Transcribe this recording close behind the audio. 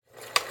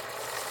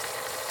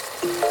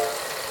We're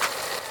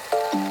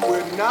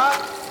not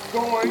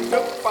going to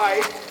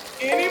fight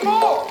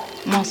anymore.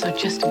 I'm also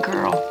just a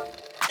girl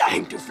I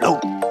hate to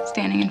float.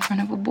 standing in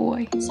front of a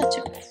boy. Such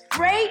a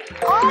great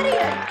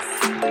audience.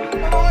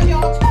 Come on,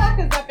 y'all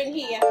talkers up in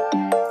here.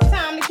 It's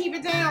time to keep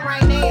it down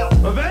right now.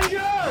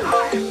 Avengers!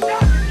 I am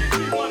not going to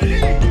give you one of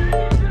these.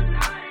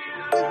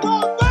 We're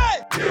going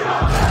back.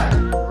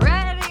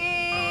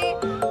 Ready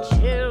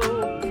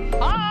to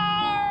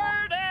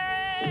party!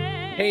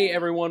 Hey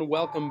everyone,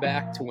 welcome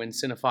back to When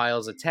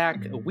Cinephiles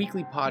Attack, a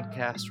weekly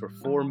podcast where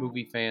four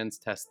movie fans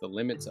test the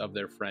limits of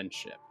their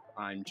friendship.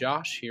 I'm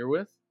Josh, here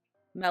with...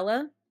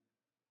 Mella?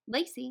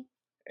 Lacey.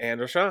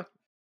 And Rashawn.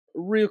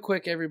 Real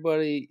quick,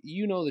 everybody,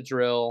 you know the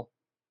drill.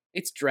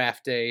 It's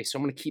draft day, so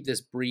I'm going to keep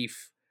this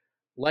brief.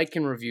 Like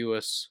and review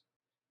us,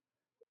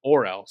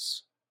 or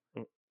else.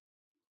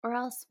 Or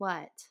else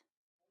what?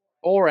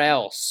 Or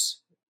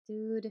else.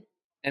 Dude.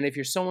 And if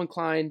you're so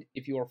inclined,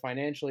 if you are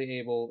financially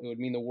able, it would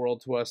mean the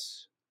world to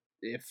us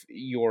if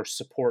your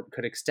support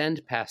could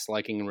extend past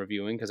liking and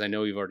reviewing, because I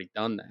know you've already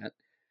done that.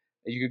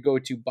 You could go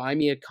to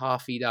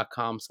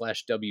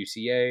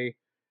buymeacoffee.com/WCA.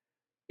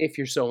 If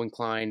you're so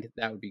inclined,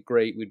 that would be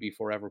great. We'd be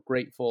forever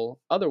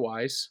grateful.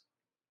 Otherwise,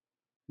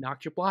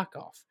 knock your block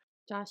off.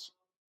 Josh.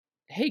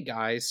 Hey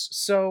guys,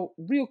 so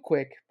real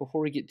quick, before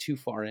we get too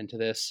far into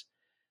this,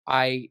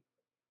 I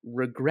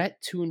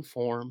regret to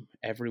inform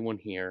everyone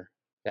here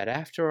that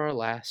after our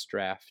last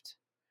draft,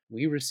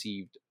 we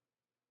received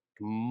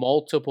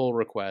multiple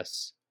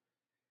requests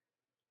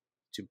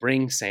to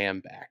bring Sam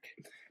back.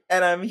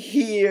 And I'm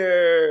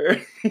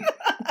here.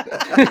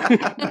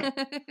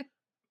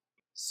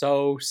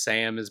 So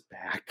Sam is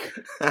back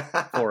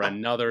for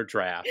another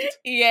draft.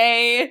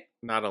 Yay!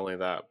 Not only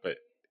that, but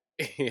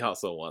he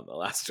also won the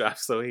last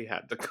draft, so he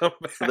had to come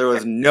back. There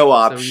was no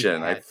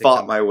option. So I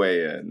fought my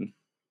way in.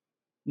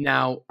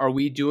 Now, are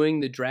we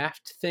doing the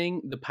draft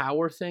thing, the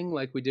power thing,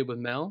 like we did with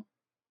Mel?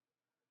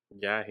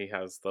 Yeah, he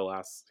has the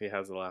last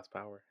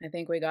power. I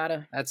think we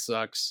gotta. That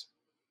sucks.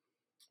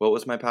 What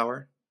was my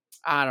power?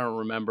 I don't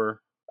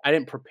remember. I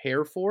didn't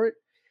prepare for it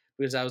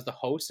because I was the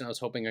host and I was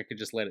hoping I could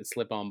just let it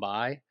slip on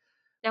by.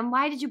 Then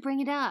why did you bring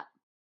it up?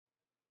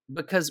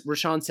 Because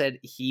Rashawn said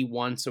he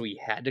won, so he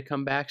had to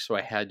come back, so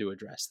I had to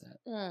address that.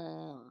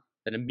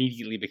 That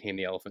immediately became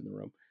the elephant in the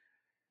room.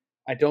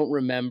 I don't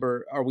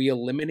remember. Are we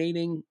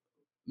eliminating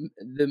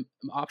the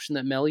option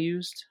that Mel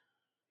used?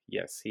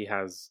 Yes, he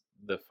has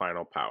the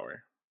final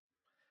power,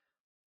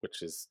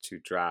 which is to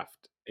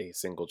draft a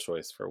single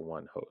choice for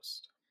one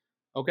host.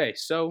 Okay,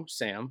 so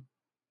Sam,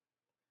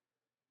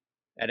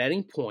 at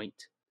any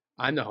point,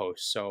 I'm the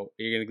host, so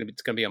it's going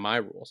to be on my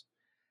rules.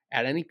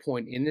 At any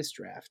point in this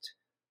draft,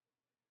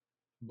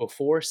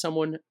 before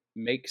someone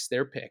makes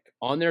their pick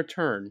on their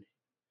turn,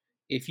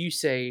 if you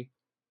say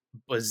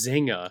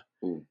bazinga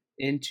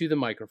into the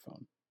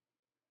microphone,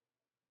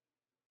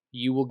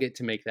 you will get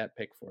to make that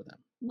pick for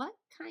them. What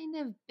kind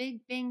of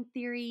Big Bang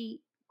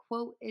Theory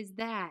quote is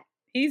that?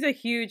 He's a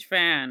huge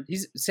fan.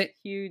 Huge. Do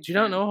you fan.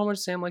 not know how much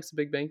Sam likes the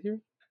Big Bang Theory?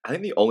 I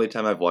think the only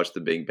time I've watched The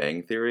Big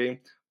Bang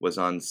Theory was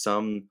on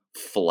some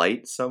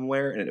flight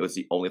somewhere, and it was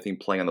the only thing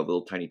playing on the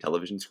little tiny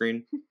television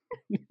screen.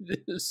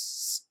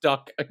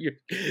 Stuck. Your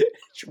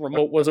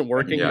remote wasn't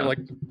working. Yeah. You're like,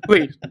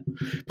 please.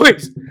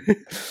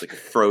 It's like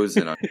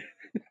frozen. On...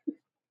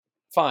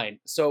 Fine.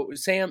 So,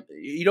 Sam,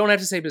 you don't have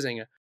to say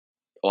bazinga.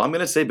 Well, I'm going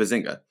to say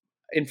bazinga.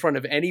 In front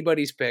of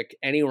anybody's pick,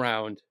 any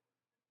round,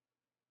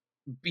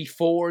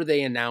 before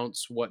they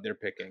announce what they're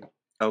picking.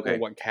 Okay. Or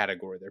what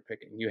category they're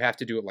picking. You have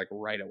to do it like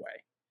right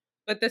away.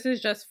 But this is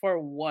just for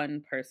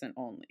one person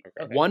only.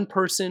 Okay. One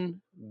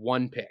person,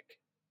 one pick.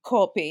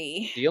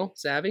 Copy. Deal?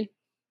 Savvy?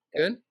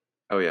 Good?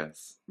 Oh,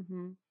 yes.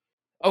 Mm-hmm.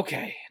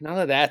 Okay, now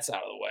that that's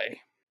out of the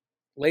way,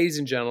 ladies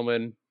and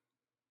gentlemen,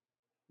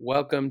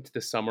 welcome to the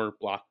summer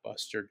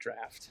blockbuster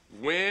draft.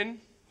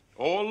 Win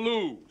or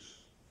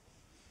lose,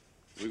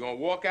 we're going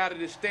to walk out of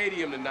this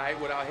stadium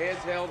tonight with our heads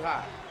held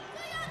high.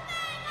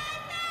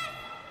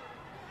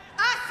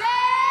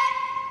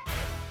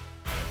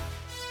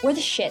 We're the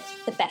shit,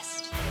 the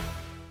best.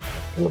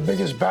 The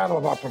biggest battle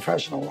of our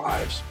professional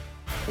lives.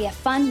 We have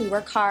fun, we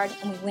work hard,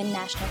 and we win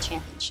national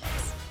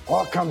championships.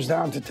 All comes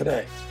down to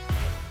today.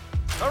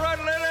 All right,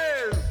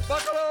 ladies,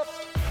 buckle up.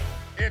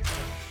 It's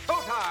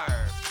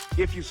showtime.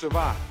 If you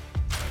survive.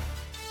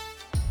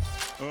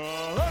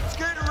 Let's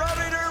get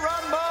ready to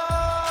rumble.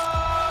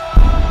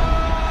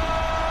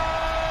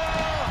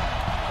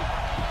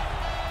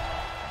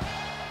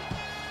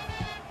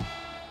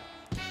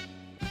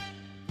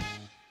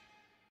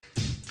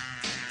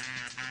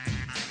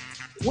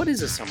 What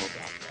is a summer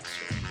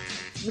blockbuster?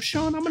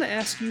 Rashawn, I'm going to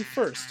ask you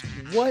first.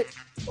 What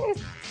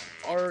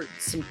are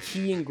some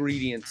key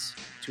ingredients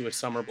to a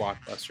summer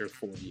blockbuster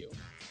for you?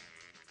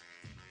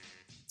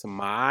 To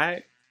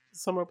my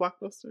summer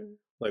blockbuster?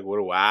 Like, what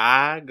do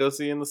I go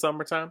see in the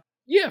summertime?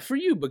 Yeah, for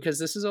you, because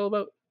this is all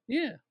about,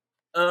 yeah.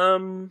 I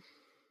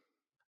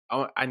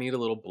need a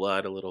little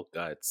blood, a little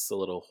guts, a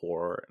little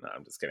horror. No,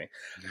 I'm just kidding.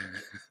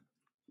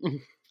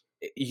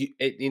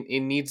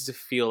 It needs to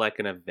feel like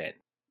an event.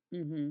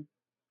 Mm-hmm.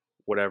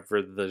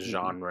 whatever the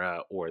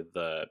genre or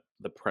the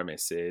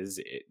premise is,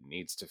 it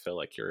needs to feel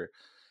like you're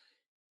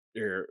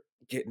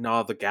getting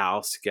all the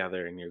gals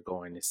together and you're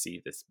going to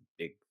see this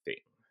big thing.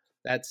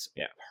 That's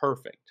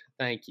perfect.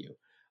 Thank you.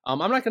 I'm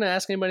not going to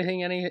ask anybody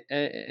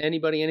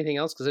anything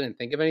else because I didn't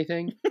think of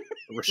anything.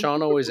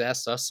 Rashawn always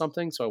asks us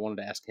something, so I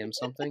wanted to ask him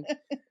something.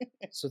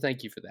 So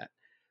thank you for that.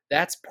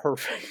 That's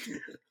perfect.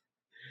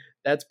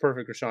 That's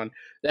perfect, Rashawn.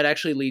 That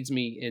actually leads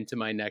me into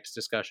my next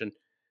discussion.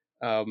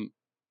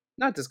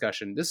 Not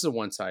discussion. This is a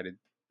one-sided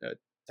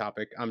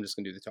topic. I'm just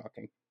going to do the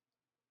talking.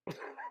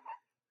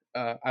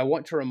 I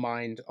want to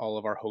remind all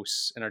of our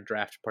hosts and our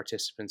draft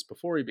participants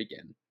before we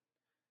begin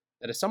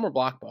that a summer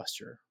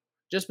blockbuster,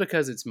 just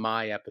because it's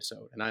my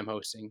episode and I'm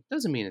hosting,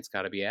 doesn't mean it's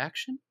got to be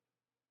action.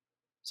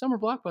 Summer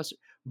blockbuster.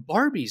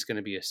 Barbie's going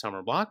to be a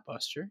summer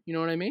blockbuster. You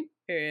know what I mean?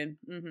 Period.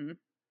 Mm-hmm.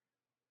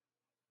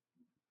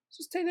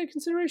 Just take that into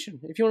consideration.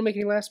 If you want to make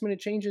any last-minute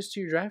changes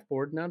to your draft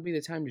board, now would be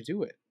the time to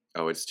do it.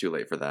 Oh, it's too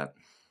late for that.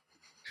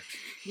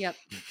 Yep.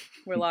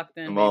 We're locked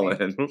in. I'm all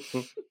in.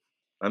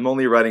 I'm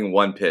only writing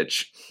one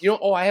pitch.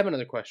 I have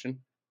another question.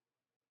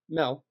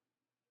 Mel.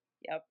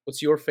 Yep.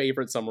 What's your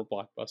favorite summer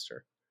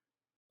blockbuster?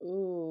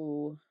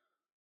 Ooh.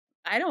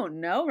 I don't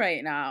know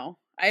right now.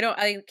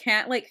 I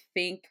can't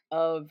think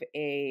of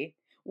a...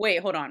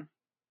 Wait, hold on.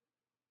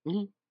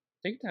 Mm-hmm.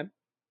 Take your time.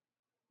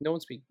 No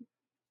one's speaking.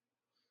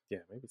 Yeah,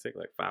 maybe take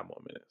 5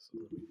 more minutes.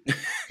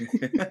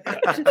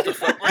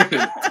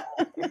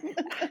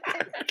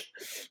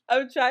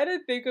 I'm trying to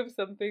think of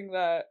something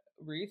that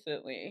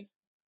recently.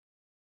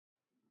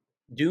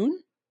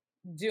 Dune?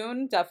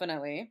 Dune,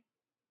 definitely.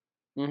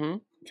 Mm-hmm.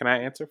 Can I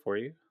answer for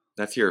you?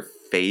 That's your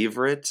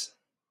favorite?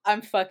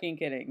 I'm fucking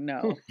kidding.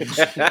 No.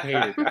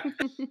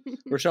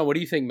 Rochelle, what do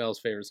you think Mel's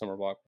favorite summer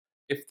block?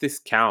 If this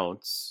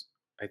counts,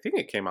 I think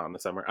it came out in the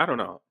summer. I don't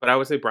know, but I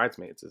would say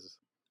Bridesmaids is.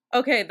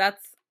 Okay,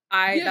 that's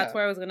what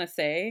I was gonna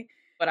say,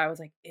 but I was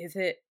like, is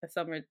it a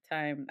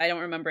summertime? I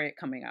don't remember it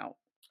coming out.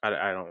 I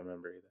don't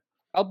remember either.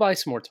 I'll buy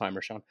some more time,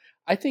 Rashawn.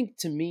 I think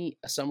to me,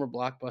 a summer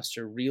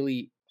blockbuster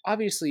really,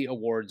 obviously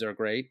awards are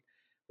great,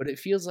 but it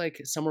feels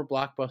like summer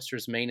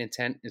blockbuster's main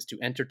intent is to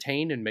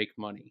entertain and make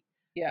money.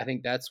 Yeah. I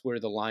think that's where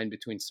the line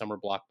between summer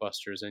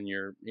blockbusters and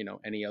your,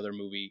 any other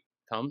movie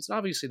comes. And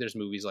obviously there's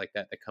movies like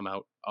that come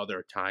out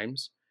other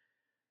times.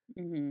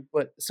 Mm-hmm.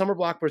 But summer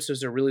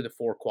blockbusters are really the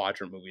 4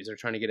 quadrant movies. They're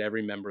trying to get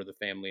every member of the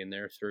family in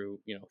there through,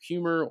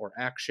 humor or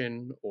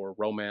action or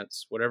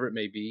romance, whatever it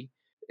may be.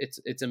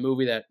 It's a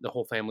movie that the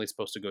whole family is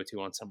supposed to go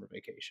to on summer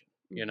vacation,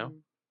 you know?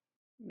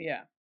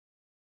 Yeah.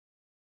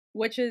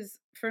 Which is,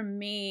 for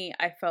me,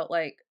 I felt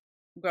like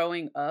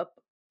growing up,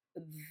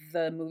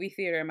 the movie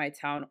theater in my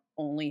town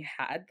only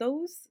had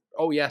those.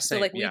 Oh, yeah,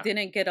 same. So, we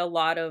didn't get a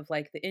lot of,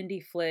 the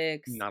indie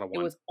flicks. Not a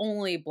one. It was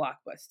only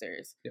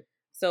blockbusters. Yep.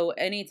 So,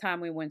 anytime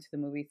we went to the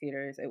movie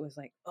theaters, it was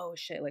like, oh,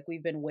 shit,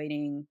 we've been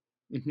waiting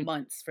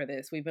months for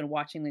this. We've been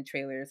watching the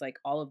trailers,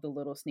 all of the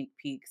little sneak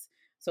peeks.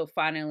 So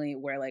finally,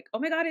 we're like, oh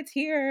my God, it's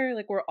here.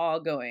 We're all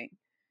going.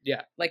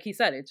 Yeah. Like he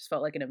said, it just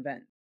felt like an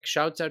event.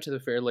 Shouts out to the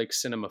Fair Lake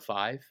Cinema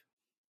 5.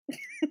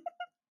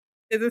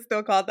 Is it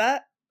still called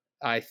that?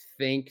 I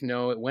think,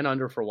 no, it went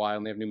under for a while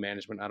and they have new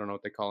management. I don't know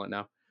what they call it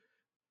now.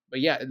 But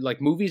yeah,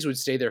 movies would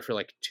stay there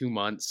for 2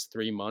 months,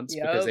 3 months,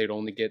 because they'd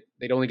only get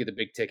the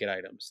big ticket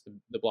items,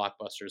 the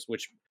blockbusters,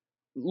 which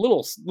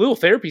little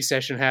therapy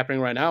session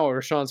happening right now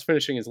where Sean's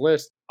finishing his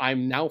list.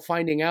 I'm now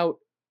finding out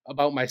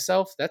about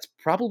myself. That's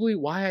probably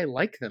why I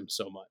like them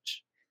so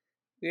much.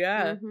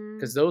 Yeah.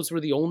 Because those were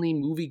the only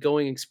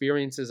movie-going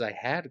experiences I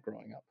had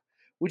growing up.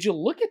 Would you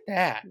look at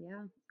that?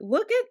 Yeah.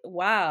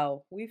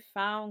 Wow, we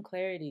found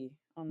clarity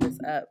on this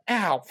app.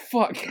 Ow,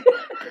 fuck.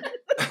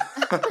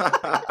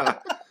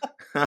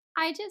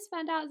 I just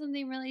found out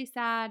something really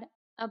sad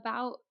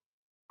about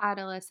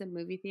adolescent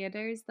movie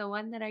theaters. The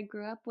one that I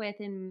grew up with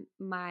near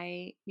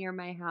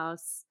my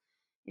house,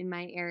 in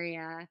my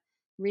area,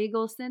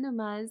 Regal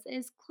Cinemas,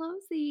 is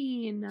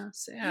closing.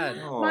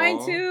 Sad.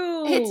 Mine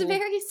too. It's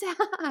very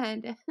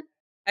sad.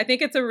 I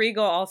think it's a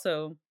Regal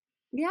also.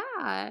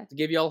 Yeah. To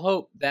give y'all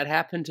hope, that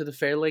happened to the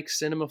Fair Lake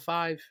Cinema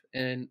 5,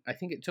 and I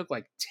think it took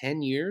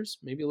 10 years,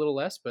 maybe a little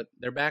less, but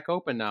they're back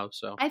open now,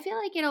 so. I feel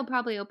like it'll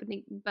probably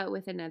open, but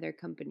with another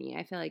company.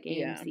 I feel like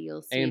AMC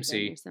will see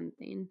them or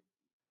something.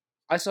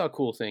 I saw a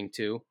cool thing,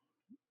 too.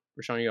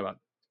 Rashawn, you got about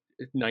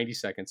 90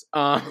 seconds.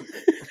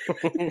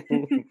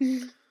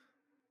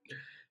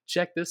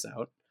 Check this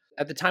out.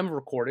 At the time of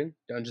recording,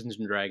 Dungeons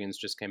 & Dragons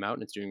just came out,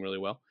 and it's doing really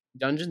well.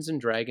 Dungeons &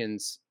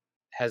 Dragons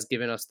has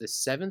given us the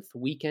 7th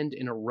weekend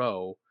in a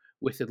row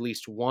with at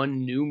least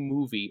one new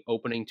movie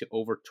opening to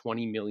over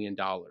 $20 million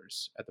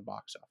at the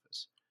box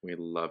office. We'd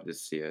love to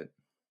see it.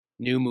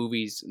 New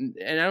movies,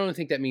 and I don't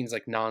think that means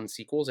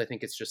non-sequels. I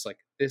think it's just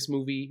this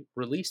movie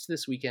released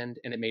this weekend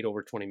and it made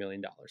over $20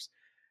 million.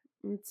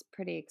 It's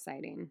pretty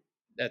exciting.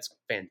 That's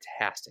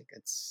fantastic.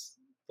 It's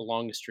the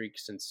longest streak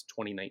since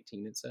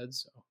 2019, it said.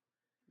 So,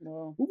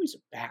 well, movies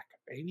are back,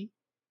 baby.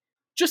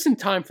 Just in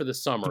time for the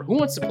summer. Who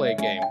wants to play a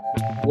game?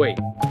 Wait.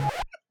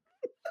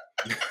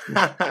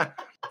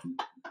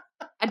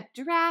 A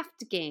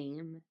draft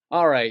game.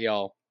 All right,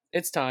 y'all.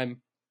 It's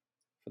time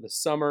for the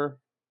summer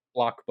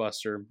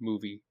blockbuster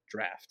movie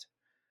draft.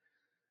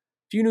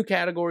 Few new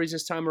categories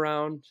this time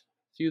around,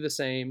 few the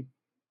same.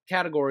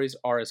 Categories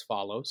are as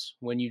follows.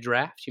 When you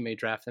draft, you may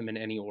draft them in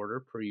any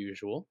order per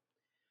usual.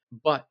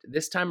 But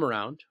this time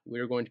around,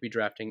 we're going to be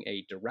drafting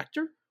a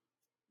director,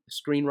 a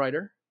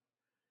screenwriter,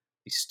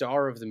 the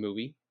star of the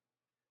movie,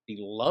 the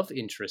love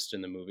interest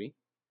in the movie,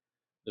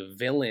 the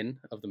villain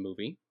of the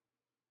movie,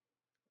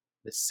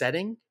 the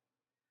setting,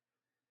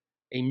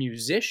 a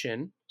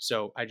musician.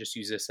 So I just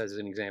use this as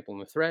an example in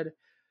the thread.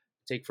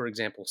 Take, for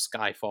example,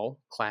 Skyfall,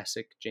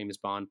 classic James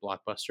Bond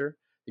blockbuster.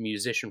 The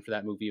musician for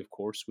that movie, of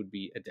course, would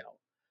be Adele.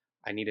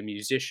 I need a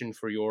musician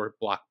for your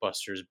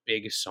blockbuster's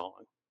big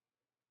song.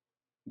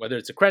 Whether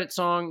it's a credit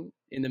song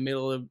in the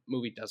middle of the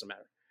movie, doesn't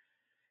matter.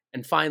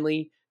 And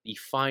finally, the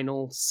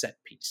final set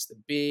piece, the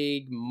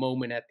big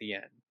moment at the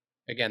end.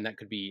 Again, that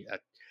could be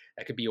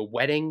a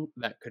wedding,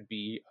 that could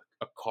be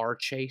a car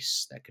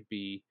chase, that could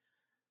be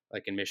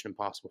like in Mission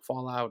Impossible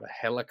Fallout, a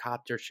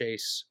helicopter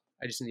chase.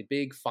 I just need a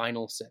big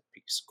final set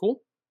piece.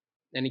 Cool?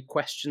 Any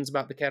questions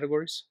about the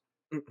categories?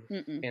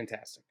 Mm-mm.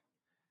 Fantastic.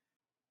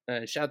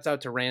 Shouts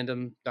out to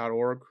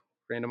random.org,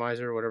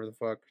 randomizer, whatever the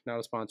fuck. Not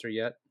a sponsor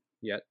yet.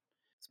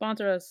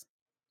 Sponsor us.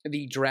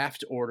 The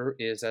draft order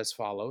is as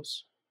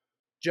follows.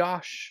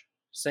 Josh,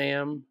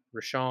 Sam,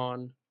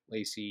 Rashawn,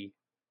 Lacey,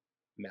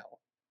 Mel.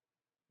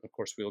 Of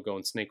course, we'll go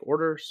in snake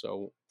order,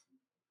 so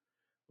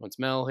once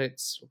Mel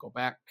hits, we'll go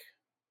back.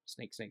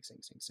 Snake.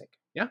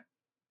 Yeah?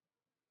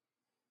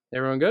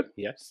 Everyone good?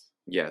 Yes.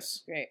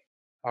 Yes. Great.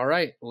 All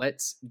right,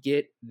 let's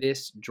get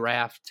this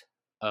draft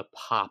a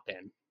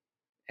poppin'.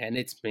 And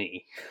it's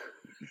me.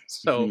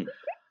 So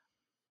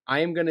I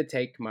am going to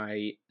take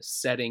my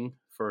setting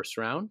first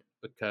round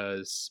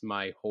because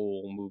my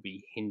whole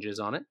movie hinges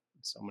on it.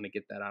 So I'm going to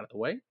get that out of the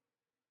way.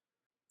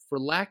 For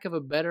lack of a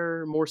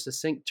better, more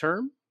succinct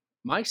term,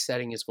 my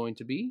setting is going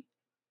to be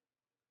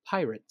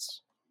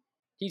pirates.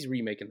 He's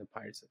remaking the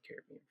Pirates of the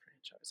Caribbean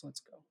franchise.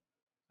 Let's go.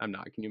 I'm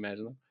not. Can you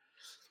imagine them?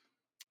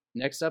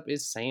 Next up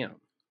is Sam.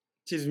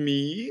 Tis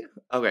me.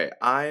 Okay,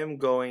 I am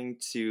going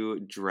to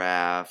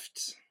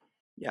draft.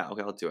 Yeah,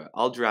 okay, I'll do it.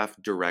 I'll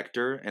draft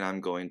director, and I'm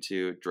going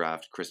to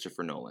draft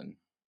Christopher Nolan.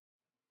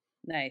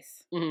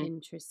 Nice.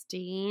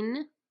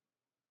 Interesting.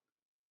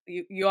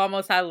 You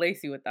almost had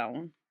Lacey with that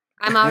one.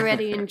 I'm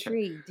already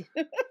intrigued.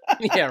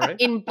 Yeah, right?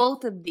 In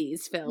both of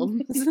these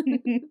films.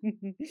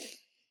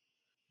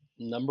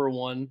 Number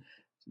one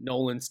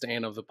Nolan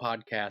stan of the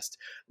podcast,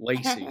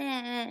 Lacey.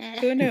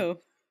 Who knew?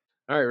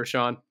 All right,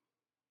 Rashawn,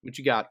 what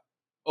you got?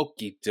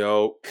 Okie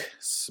doke,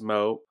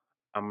 smoke.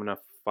 I'm gonna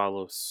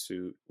follow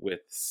suit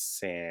with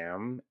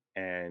Sam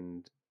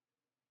and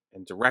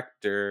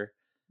director.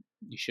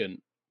 You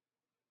shouldn't.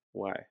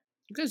 Why?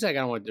 Because I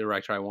got what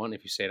director I want.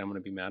 If you say it, I'm going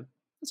to be mad.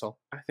 That's all.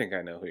 I think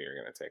I know who you're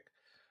gonna take,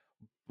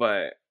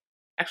 but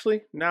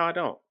actually, now I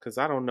don't, because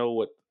I don't know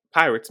what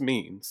pirates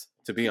means.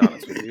 To be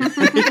honest with you,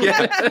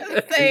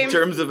 Yeah. Same. In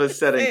terms of a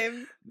setting,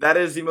 Same. that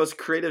is the most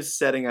creative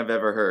setting I've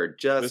ever heard.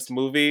 Just this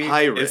movie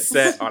pirates. is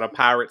set on a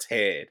pirate's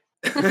head.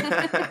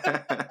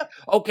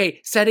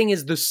 Okay, setting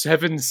is the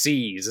 7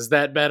 Seas. Is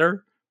that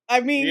better? I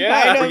mean,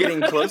 Yeah. kind of. We're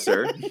getting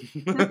closer.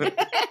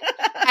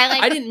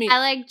 I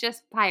like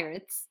just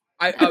pirates.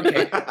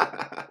 Okay,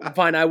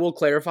 fine. I will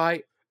clarify,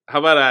 How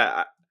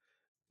about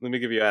let me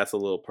give you a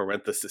little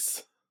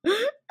parenthesis, and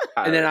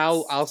then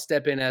Pirates. I'll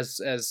step in as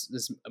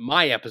this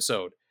my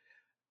episode.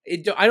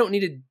 I don't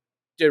need a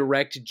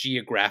direct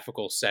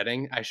geographical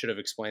setting. I should have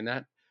explained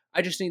that.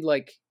 I just need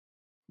like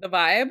The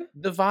vibe?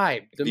 the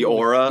vibe, The movie,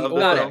 aura of the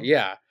aura, film?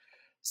 Yeah,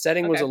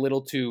 setting was a Okay.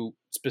 little too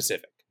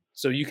specific,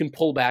 so you can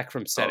pull back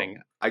from setting.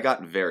 I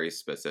got very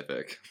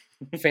specific.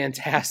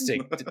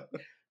 Fantastic.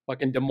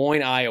 Fucking Des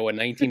Moines, Iowa,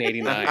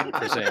 1989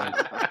 for Sam.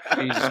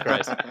 Jesus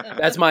Christ.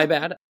 That's my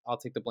bad. I'll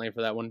take the blame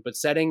for that one. But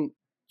setting,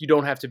 you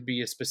don't have to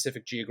be a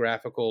specific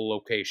geographical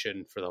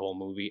location for the whole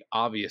movie.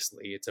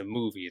 Obviously, it's a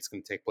movie. It's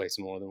going to take place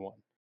in more than one.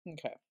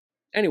 Okay.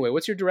 Anyway,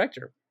 what's your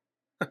director?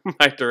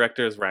 My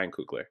director is Ryan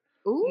Coogler.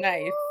 Ooh.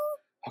 Nice.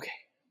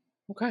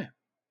 Okay.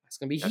 That's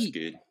going to be That's heat.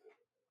 good.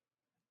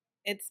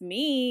 It's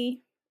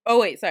me. Oh,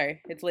 wait,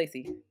 sorry. It's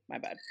Lacey. My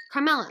bad.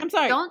 Carmela, I'm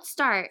sorry. don't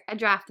start a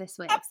draft this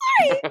way.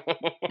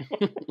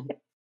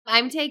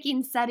 I'm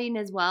taking setting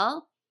as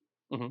well.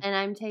 Mhm. And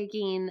I'm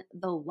taking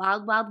the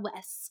Wild Wild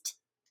West.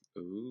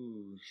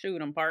 Ooh.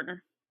 Shoot him,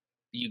 partner.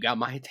 You got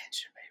my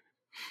attention,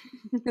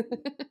 baby.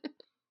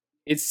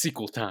 It's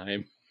sequel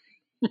time.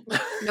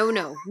 No.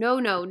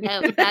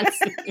 That's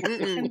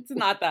It's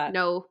not that.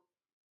 no,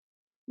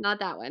 not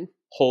that one.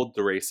 Hold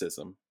the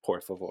racism,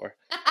 por favor.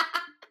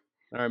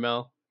 All right,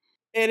 Mel.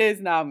 It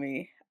is not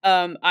me.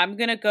 I'm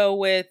gonna go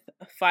with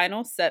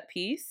final set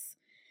piece,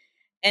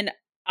 and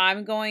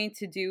I'm going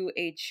to do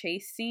a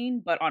chase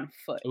scene, but on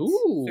foot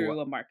Ooh. through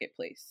a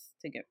marketplace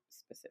to get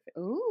specific.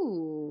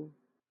 Ooh.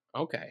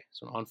 Okay,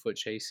 so an on-foot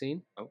chase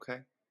scene. Okay.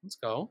 Let's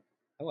go.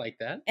 I like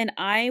that. And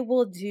I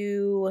will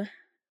do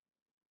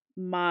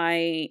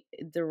my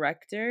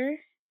director,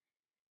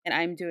 and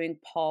I'm doing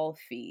Paul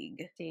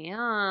Feig.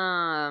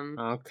 Damn.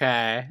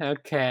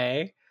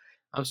 Okay.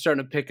 I'm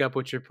starting to pick up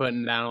what you're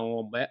putting down a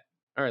little bit.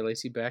 All right,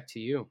 Lacey, back to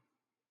you.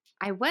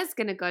 I was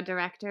going to go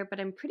director, but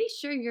I'm pretty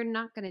sure you're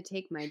not going to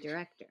take my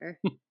director.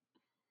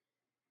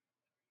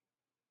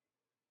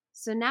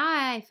 So now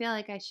I feel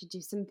like I should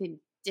do something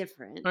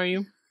different. Are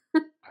you?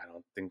 I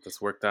don't think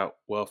this worked out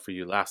well for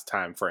you last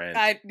time, friend.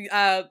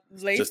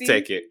 Lacey, just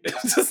take it.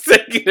 Just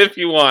take it if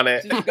you want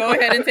it. Just go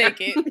ahead and take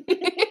it.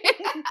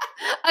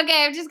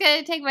 Okay, I'm just going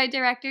to take my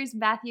director's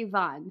Matthew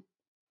Vaughn.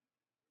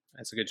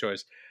 That's a good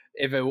choice.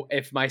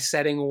 If my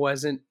setting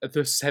wasn't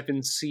the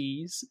 7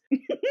 C's,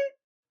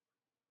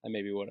 I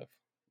maybe would have.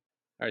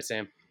 All right,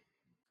 Sam.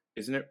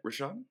 Isn't it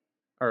Rashawn?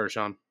 Or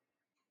Sean.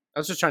 I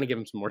was just trying to give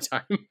him some more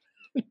time.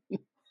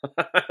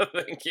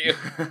 Thank you.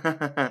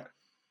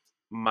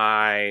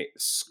 My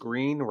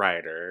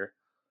screenwriter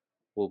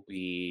will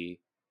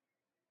be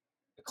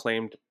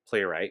acclaimed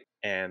playwright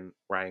and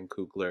Ryan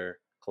Coogler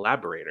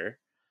collaborator,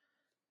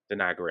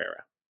 Denai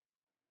Guerrera.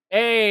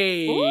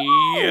 Hey,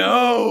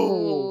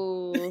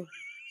 yo! Ooh.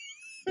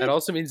 That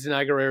also means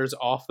Denai Guerrera's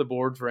off the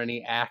board for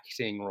any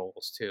acting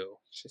roles, too.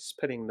 Just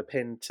putting the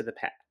pin to the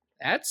pad.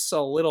 That's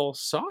a little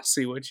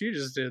saucy what you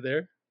just did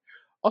there.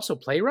 Also,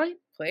 playwright?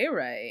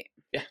 Playwright.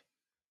 Yeah.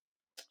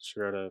 She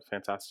wrote a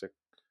fantastic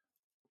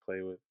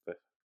play with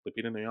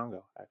Lupita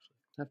Nyong'o, actually.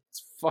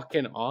 That's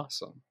fucking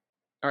awesome.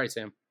 All right,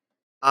 Sam.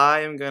 I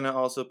am going to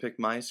also pick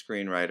my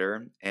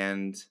screenwriter,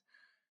 and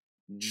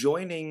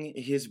joining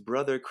his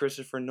brother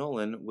Christopher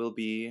Nolan will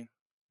be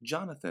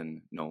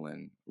Jonathan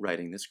Nolan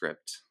writing the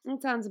script.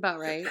 That sounds about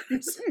right.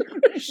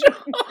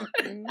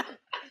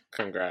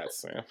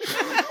 Congrats, Sam.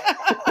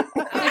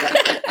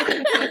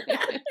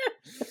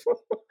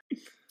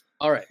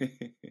 All right.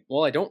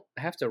 Well, I don't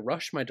have to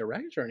rush my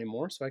director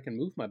anymore, so I can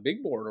move my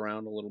big board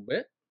around a little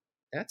bit.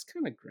 That's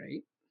kind of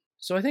great.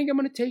 So I think I'm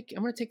gonna take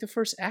the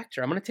first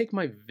actor. I'm gonna take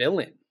my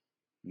villain.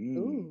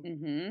 Ooh.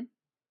 Mm-hmm.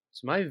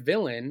 So my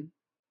villain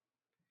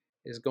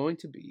is going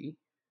to be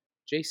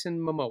Jason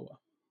Momoa.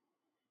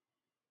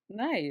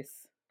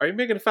 Nice. Are you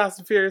making a Fast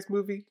and Furious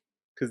movie?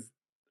 Because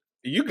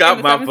you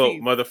got my vote,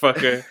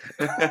 motherfucker.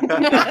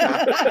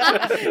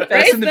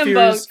 Fast and the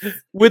Furious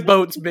with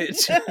boats,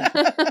 bitch.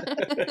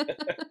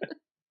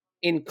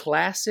 In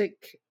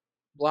classic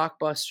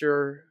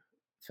Blockbuster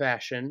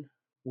fashion,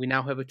 we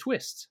now have a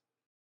twist.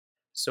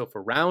 So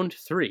for round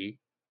 3,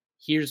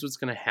 here's what's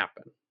going to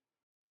happen.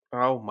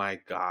 Oh my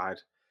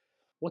God.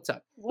 What's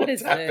up?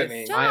 What's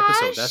happening? My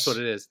episode. That's what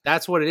it is.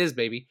 That's what it is,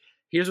 baby.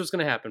 Here's what's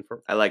going to happen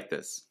I like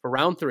this. for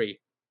round 3.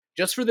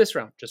 Just for this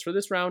round,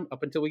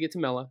 up until we get to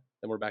Mela,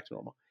 then we're back to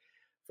normal.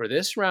 For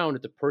this round,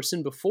 the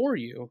person before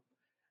you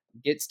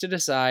gets to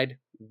decide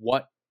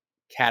what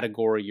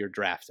category you're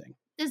drafting.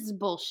 This is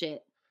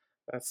bullshit.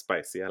 That's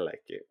spicy. I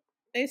like it.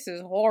 This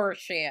is horror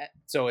shit.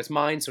 So it's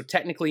mine. So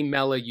technically,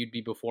 Mela, you'd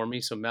be before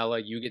me. So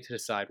Mela, you get to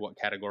decide what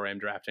category I'm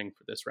drafting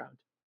for this round.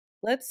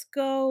 Let's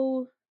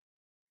go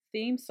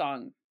theme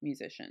song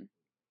musician.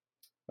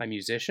 My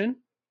musician?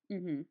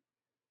 Mm-hmm.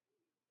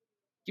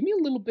 Give me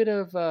a little bit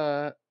of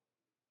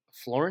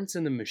Florence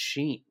and the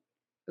Machine.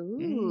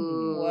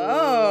 Ooh.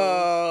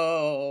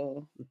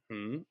 Whoa.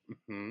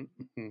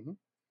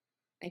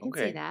 I can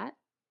see that.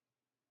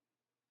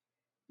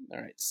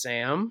 All right,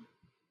 Sam.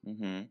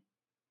 Mm-hmm.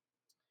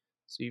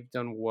 So you've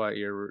done what?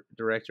 Your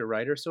director,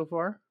 writer so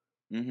far?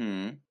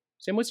 Mm-hmm.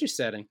 Sam, what's your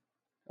setting?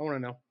 I want to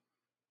know.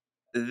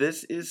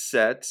 This is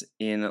set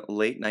in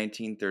late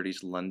 1930s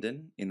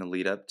London in the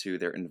lead up to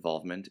their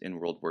involvement in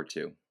World War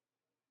II.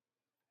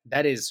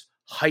 That is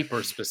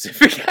hyper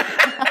specific.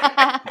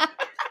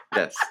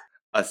 Yes,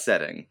 a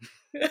setting.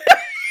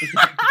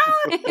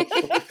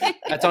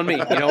 That's on me.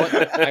 You know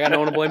what? I got no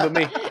one to blame but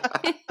me.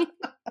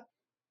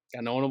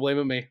 Got no one to blame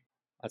but me.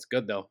 That's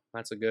good, though.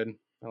 That's a good.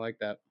 I like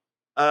that.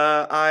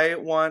 I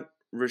want,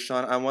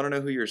 Rashawn, I want to know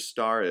who your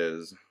star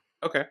is.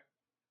 Okay.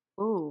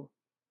 Ooh.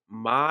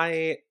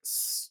 My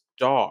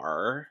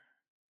star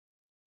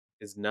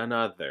is none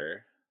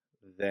other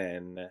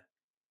than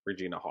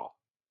Regina Hall.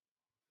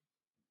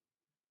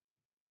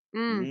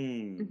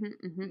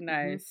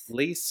 Nice.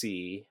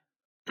 Lacey,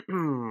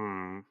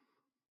 who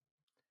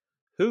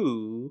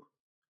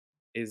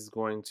is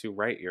going to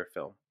write your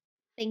film?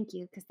 Thank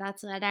you, because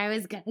that's what I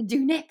was going to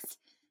do next.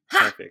 I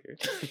Ha!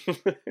 figured.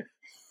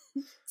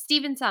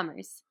 Stephen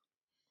Sommers.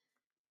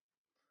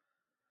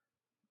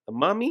 The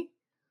Mummy?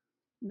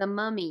 The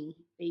Mummy,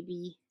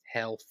 baby.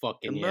 Hell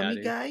fucking The yeah. mummy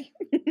dude. guy?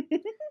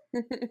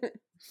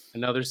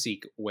 Another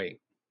sequel.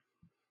 Wait.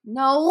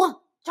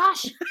 No,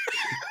 Josh.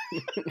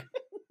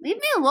 Leave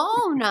me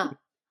alone. I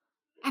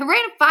ran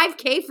a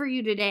 5K for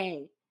you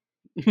today.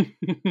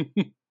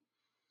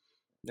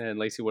 And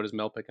Lacey, what is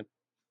Mel picking?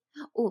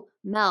 Oh,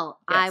 Mel,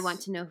 I Yes.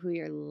 want to know who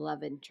your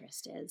love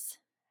interest is.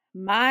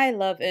 My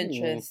love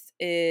interest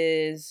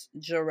is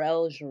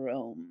Jarrell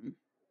Jerome.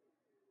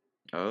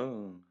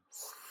 Oh.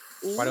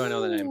 Why do I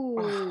know the name?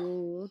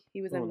 Ooh.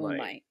 He was in Moonlight.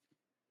 Moonlight.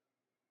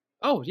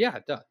 Oh, yeah,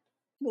 duh.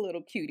 The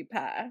little cutie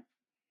pie.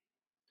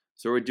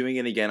 So we're doing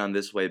it again on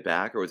This Way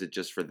Back, or was it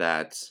just for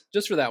that?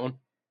 Just for that one.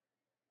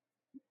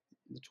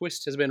 The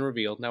twist has been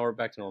revealed. Now we're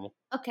back to normal.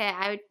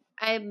 Okay,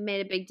 I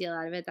made a big deal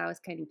out of it. That was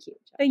kind of cute.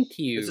 Josh. Thank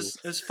you.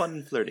 It was fun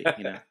and flirty,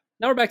 you know.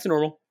 Now we're back to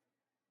normal.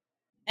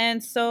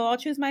 And so I'll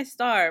choose my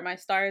star. My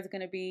star is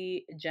going to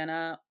be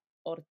Jenna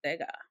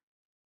Ortega.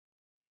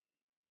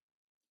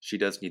 She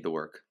does need the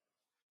work.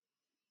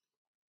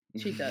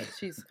 She does.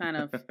 She's kind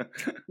of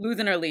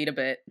losing her lead a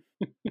bit.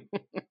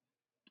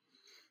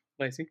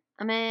 Lacey?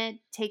 I'm going to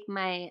take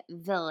my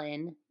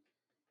villain,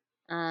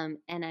 and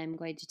I'm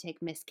going to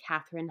take Miss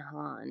Catherine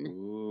Hahn.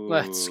 Ooh.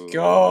 Let's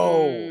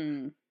go.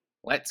 Mm.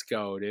 Let's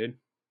go, dude.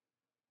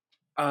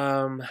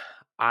 A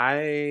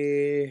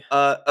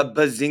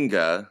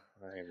Bazinga.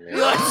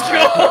 Let's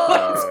go.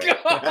 Let's go.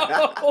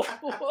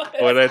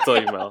 What did I tell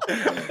you, Mel?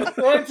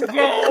 Let's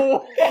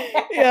go.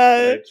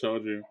 Yeah. I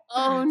told you.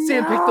 Oh, no.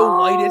 Sam, pick the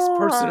whitest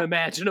person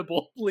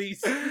imaginable,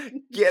 please.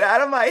 Get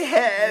out of my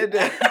head.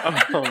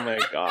 Oh my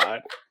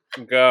god.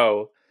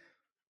 Go.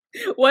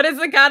 What is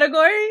the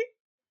category?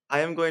 I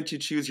am going to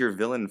choose your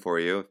villain for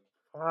you.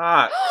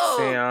 Fuck,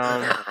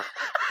 Sam.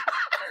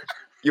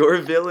 Your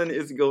villain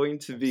is going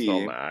to be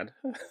So mad.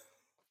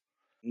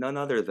 none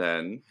other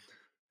than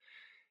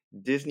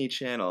Disney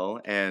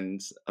Channel and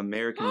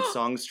American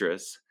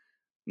songstress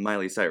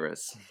Miley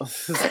Cyrus.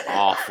 This is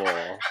awful.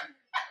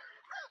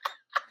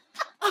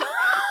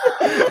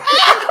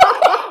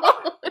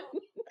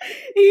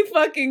 He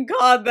fucking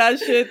called that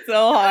shit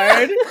so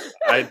hard.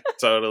 I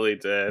totally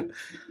did.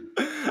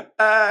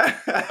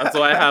 That's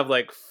why I have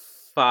like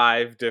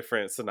 5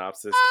 different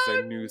synopses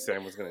because I knew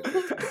Sam was gonna do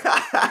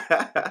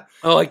that.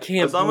 Oh, I I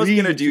can't was almost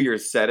breathe. gonna do your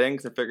setting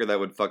because I figured that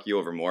would fuck you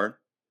over more.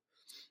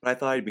 But I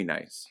thought I'd be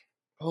nice.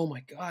 Oh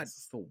my god. This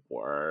is the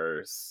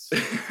worst.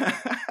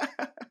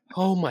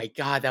 Oh my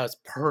god, that was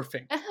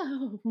perfect.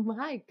 Oh,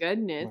 my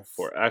goodness.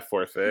 I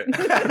forfeit.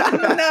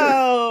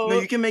 No. No,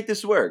 you can make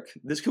this work.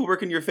 This could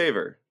work in your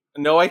favor.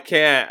 No, I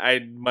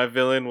can't. My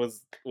villain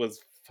was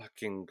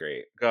fucking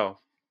great. Go.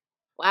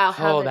 Wow,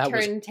 how Oh, the that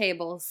was-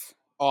 turntables.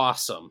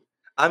 Awesome.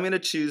 I'm gonna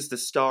choose the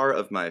star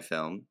of my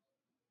film,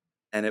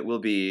 and it will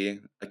be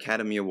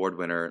Academy Award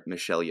winner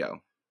Michelle Yeoh.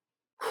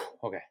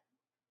 Okay.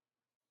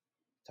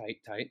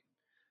 Tight.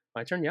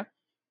 My turn, yeah.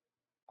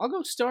 I'll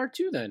go star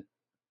 2 then.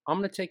 I'm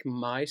going to take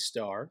my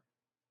star.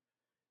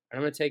 And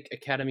I'm going to take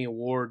Academy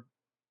Award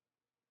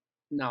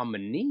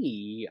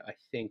nominee, I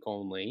think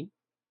only,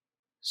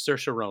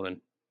 Saoirse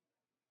Ronan.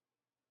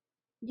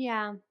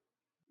 Yeah,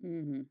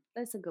 Mm-hmm.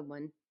 that's a good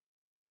one.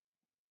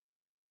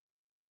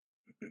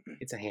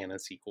 It's a Hannah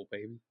sequel,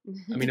 baby.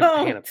 I mean,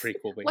 Don't. a Hannah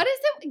prequel, baby. What is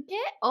it?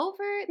 Get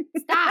over it.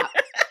 Stop.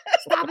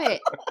 Stop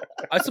it.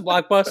 That's a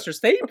Blockbuster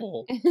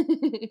staple.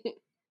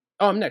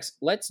 Oh, I'm next.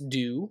 Let's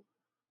do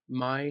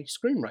my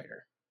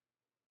screenwriter.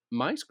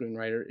 My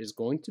screenwriter is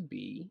going to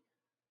be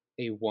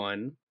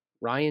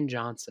Ryan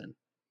Johnson.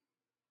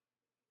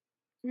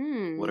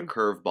 What a Hmm.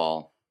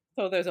 curveball.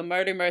 So there's a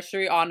murder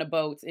mystery on a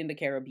boat in the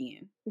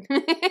Caribbean.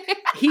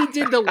 He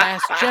did The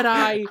Last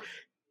Jedi.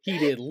 He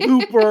did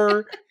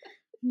Looper.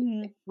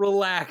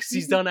 Relax.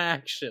 He's done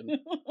action.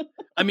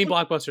 I mean,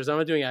 blockbusters. I'm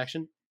not doing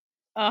action.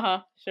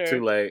 Sure.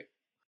 Too late.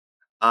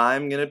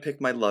 I'm gonna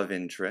pick my love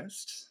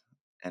interest,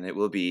 and it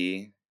will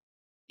be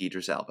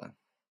Idris Elba.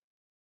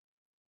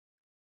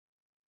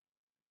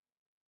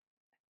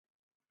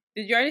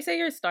 Did you already say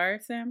your star,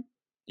 Sam?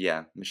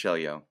 Yeah, Michelle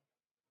Yeoh.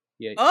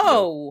 Yeah.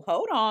 Oh,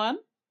 hold on.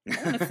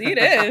 I want to see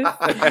this.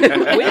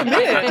 Wait a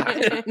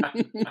minute.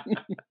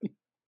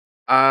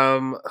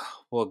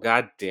 Well,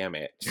 god damn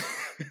it.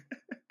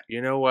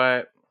 You know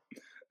what?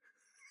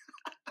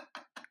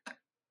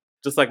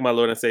 Just like my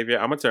Lord and Savior,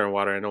 I'm gonna turn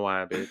water into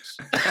wine, bitch.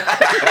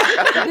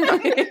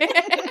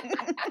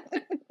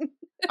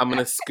 I'm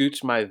gonna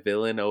scooch my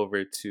villain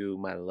over to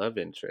my love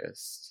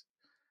interest.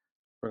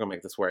 We're gonna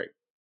make this work.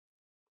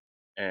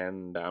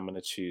 And I'm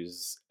gonna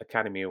choose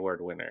Academy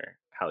Award winner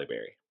Halle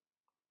Berry.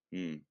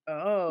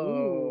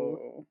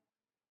 Oh.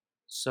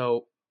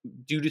 So,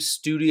 due to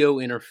studio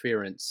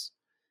interference,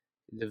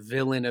 the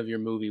villain of your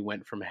movie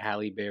went from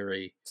Halle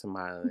Berry To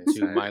Miley to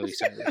Cyrus. Miley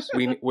Cyrus.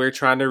 We're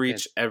trying to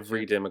reach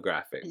every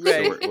demographic.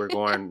 Right. So we're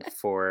going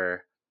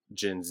for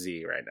Gen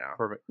Z right now.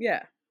 Perfect.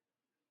 Yeah.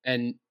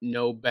 And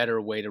no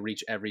better way to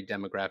reach every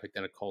demographic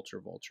than a culture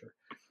vulture.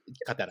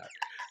 Cut that out.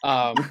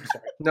 Sorry.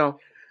 No,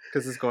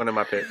 because it's going in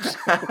my pitch.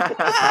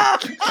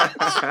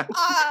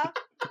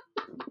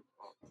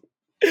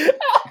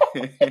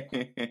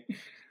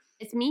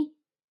 It's me.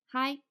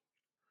 Hi.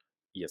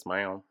 Yes,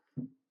 ma'am.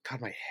 God,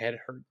 my head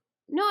hurt.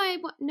 No,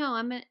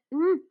 I'm gonna.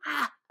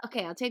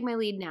 Okay, I'll take my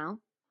lead now.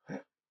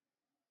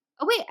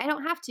 Oh wait, I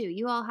don't have to.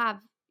 You all have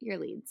your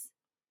leads.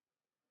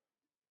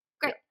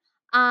 Great.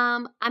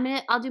 I'll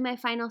do my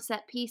final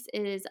set piece.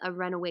 It is a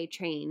runaway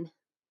train.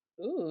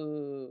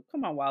 Ooh,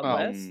 come on, Wild Oh.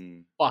 West.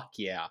 Fuck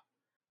yeah.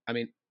 I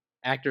mean,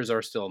 actors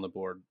are still on the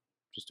board.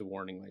 Just a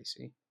warning,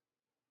 Lacey.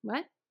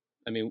 What?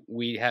 I mean,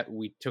 we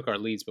took our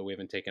leads, but we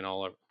haven't taken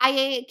all of.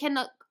 I can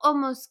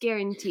almost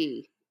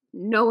guarantee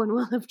no one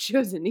will have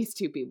chosen these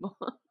 2 people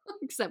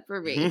except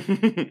for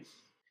me.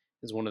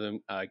 Is one of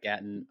them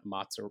Gatton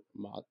Motzer?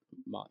 I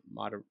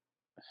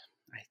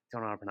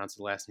don't know how to pronounce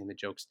the last name. The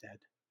joke's dead.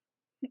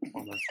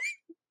 Hold on.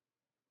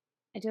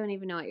 I don't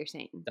even know what you're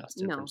saying.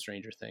 Dustin No. from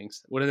Stranger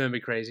Things. Wouldn't that be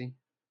crazy?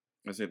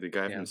 I say the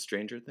guy Yeah. from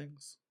Stranger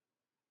Things.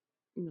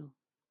 No.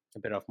 I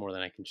bit off more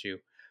than I can chew.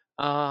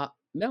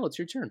 Mel, it's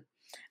your turn.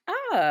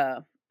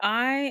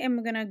 I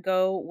am gonna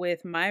go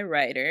with my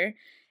writer,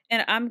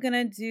 and I'm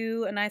gonna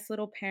do a nice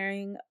little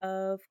pairing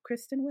of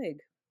Kristen Wiig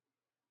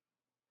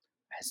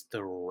As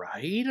the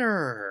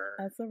writer.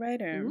 as the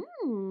writer.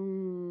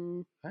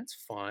 Mm. That's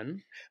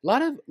fun. A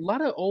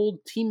lot of old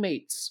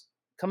teammates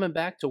coming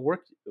back to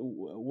work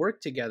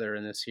together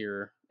in this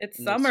here. It's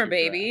in this summer, here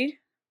baby. draft.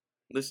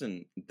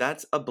 Listen,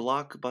 that's a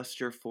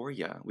blockbuster for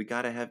ya. We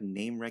gotta have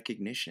name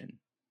recognition.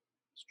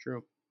 It's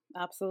true.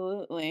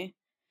 Absolutely.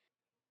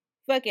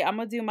 Fuck it, I'm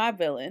gonna do my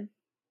villain,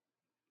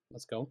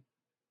 Let's go.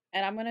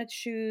 and I'm gonna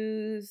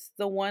choose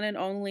the one and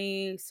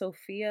only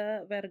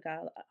Sofia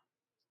Vergara.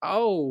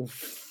 Oh,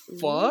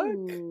 fuck.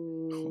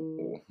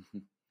 Ooh.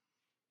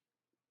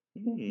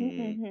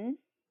 Hmm.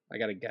 I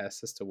got to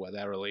guess as to what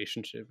that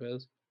relationship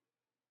is.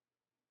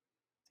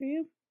 Do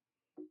you?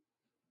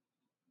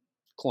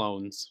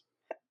 Clones.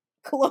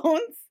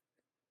 Clones?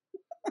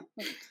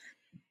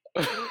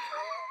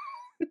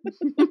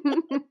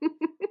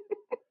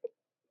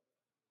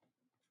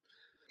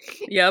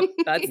 Yep,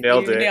 that's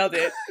Nailed you it. nailed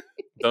it.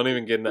 Don't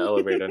even get in the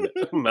elevator,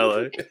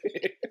 Mella.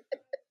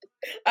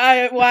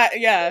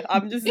 Yeah,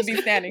 I'm just gonna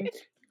be standing.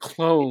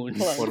 Clones.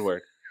 Clones. One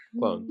word.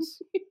 Clones.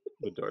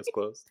 The door's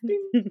closed.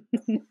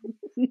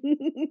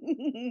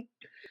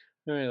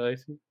 All right,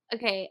 Lacey.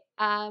 Okay,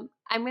 I'm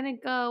gonna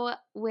go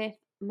with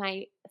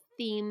my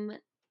theme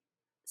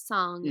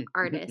song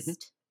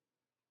artist,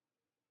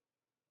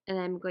 and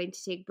I'm going to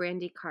take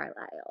Brandy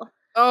Carlisle.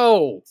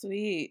 Oh,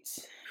 Sweet.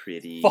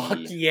 Pretty. fuck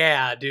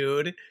yeah,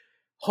 dude.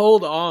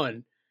 Hold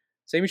on.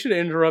 Sammy should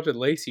have interrupted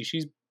Lacey.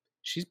 She's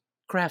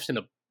crafting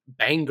a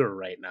banger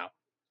right now.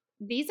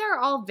 These are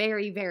all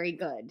very, very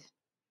good.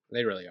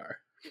 They really are.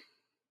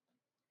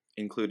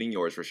 Including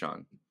yours,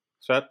 Rashawn.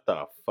 Shut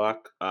the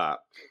fuck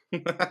up.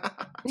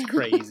 It's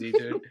crazy,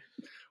 dude.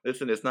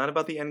 Listen, it's not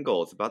about the end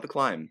goal. It's about the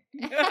climb.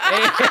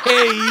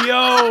 Hey,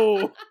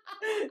 yo!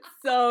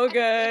 So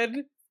good.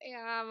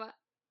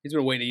 He's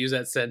been waiting to use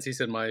that sentence. He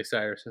said Miley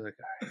Cyrus. He's like,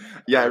 all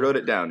right. Yeah, I wrote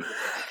it down.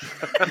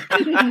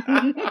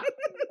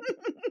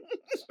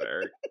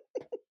 Fair.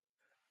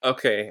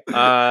 Okay.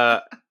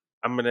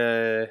 I'm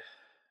gonna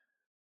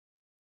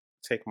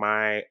take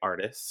my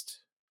artist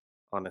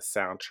on a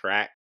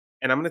soundtrack,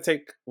 and I'm gonna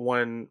take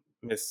one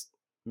Miss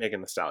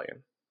Megan Thee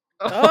Stallion.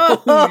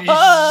 Oh,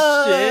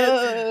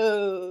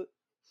 shit.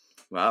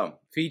 Wow.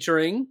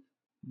 Featuring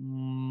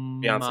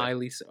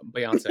Beyonce.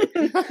 Beyonce.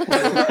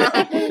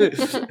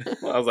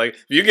 I was like,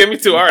 if you give me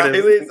two artists.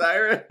 Miley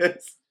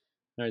Cyrus.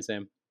 All right,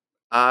 Sam.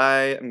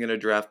 I am going to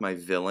draft my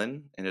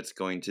villain, and it's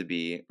going to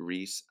be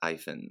Reese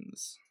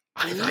Ifans.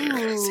 I thought you were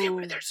going to say Ooh.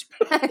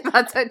 Witherspoon. I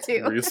thought so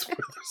too. Reese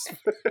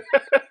Witherspoon.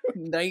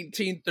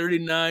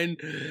 1939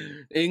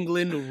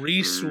 England,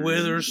 Reese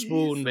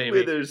Witherspoon, Reese baby.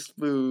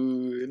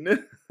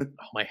 Witherspoon. Oh,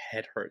 my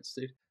head hurts,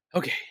 dude.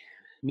 Okay.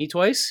 Me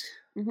twice?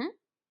 Mm-hmm.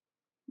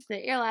 Is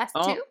that your last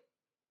Oh. two?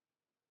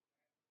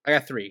 I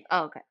got three.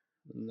 Oh, okay.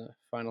 And the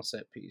final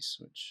set piece,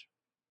 which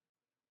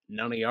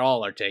none of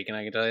y'all are taking,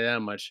 I can tell you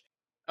that much.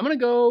 I'm going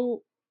to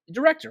go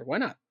director. Why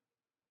not?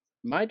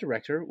 My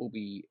director will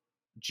be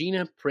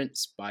Gina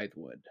Prince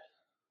Bythewood.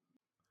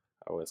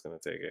 I was going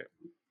to take it.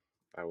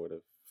 I would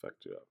have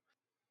fucked you up.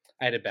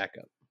 I had to back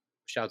up.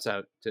 Shouts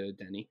out to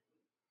Denny.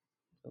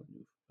 But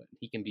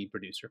he can be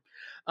producer.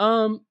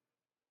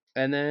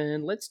 And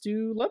then let's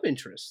do love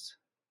interest.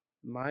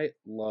 My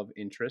love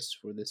interest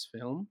for this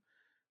film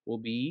will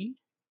be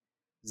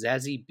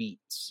Zazie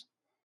Beetz.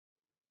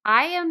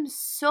 I am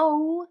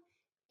so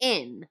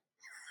in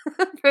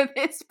for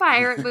this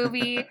pirate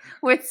movie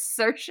with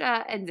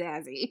Saoirse and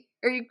Zazie.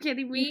 Are you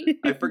kidding me?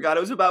 I forgot it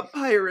was about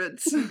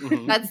pirates.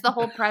 That's the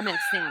whole premise,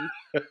 Sam.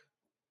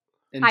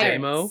 And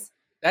Pirates. Damo.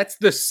 That's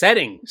the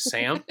setting,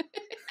 Sam.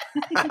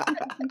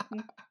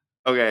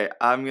 Okay,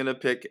 I'm going to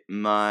pick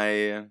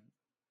my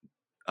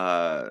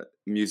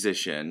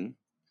musician.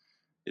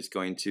 It's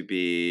going to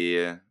be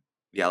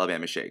the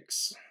Alabama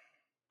Shakes.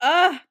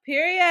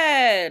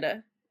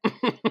 Period.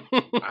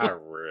 I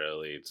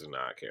really do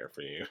not care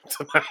for you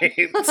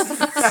tonight.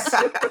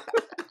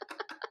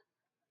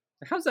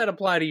 How's that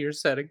apply to your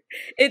setting?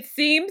 It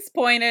seems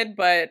pointed,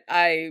 but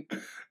I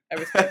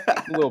respect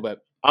it. A little bit.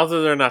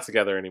 Also, they're not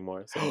together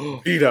anymore.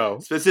 So veto.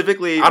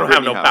 Specifically, I don't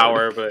have Brittany no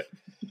Howard. power, but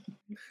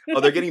Oh,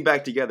 they're getting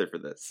back together for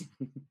this.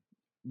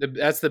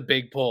 That's the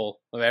big pull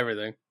of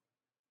everything.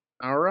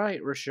 All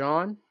right,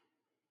 Rashawn.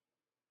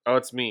 oh,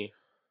 it's me.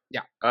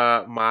 Yeah.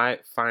 My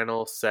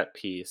final set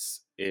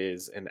piece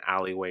is an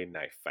alleyway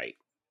knife fight.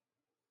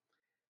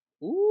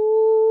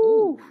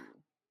 Ooh.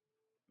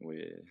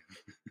 Wait.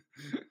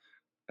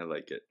 I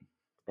like it.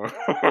 Miley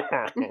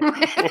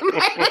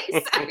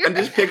Cyrus. I'm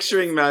just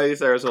picturing Miley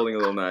Cyrus holding a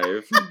little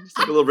knife. Just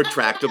like a little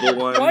retractable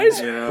one, Why is-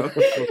 you know?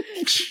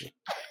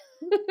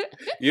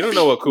 You don't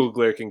know what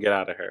Coogler can get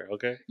out of her,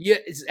 okay? Yeah,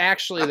 it's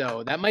actually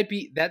though,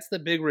 that's the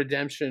big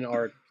redemption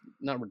arc.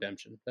 Not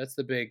redemption. That's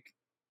the big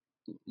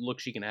look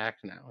she can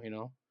act now, you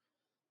know?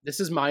 This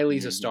is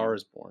Miley's A Star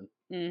Is Born.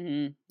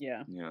 Mm-hmm.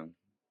 Yeah. Yeah.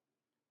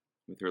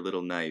 With her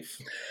little knife.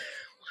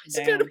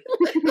 Damn.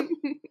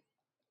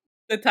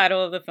 The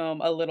title of the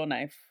film, A Little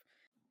Knife.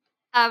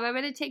 I'm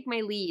going to take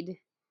my lead.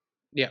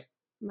 Yeah.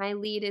 My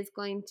lead is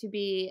going to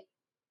be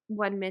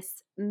one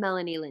Miss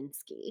Melanie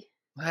Linsky.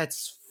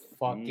 That's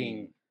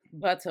fucking...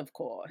 But of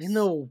course. In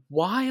the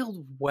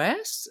Wild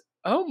West?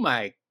 Oh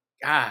my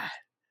God.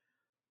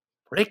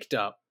 Bricked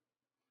up.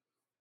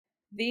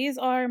 These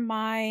are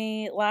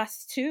my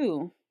last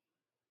two.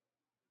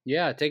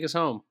 Yeah, take us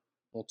home.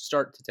 We'll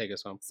start to take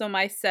us home. So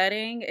my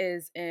setting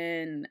is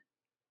in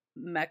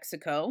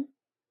Mexico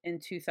in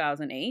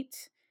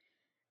 2008.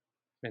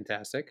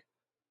 Fantastic.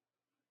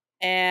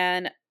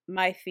 And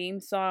my theme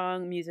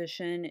song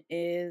musician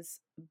is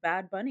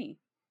Bad Bunny.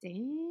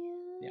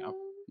 Damn.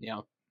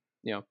 Yeah.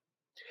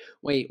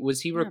 Wait,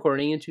 was he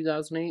recording in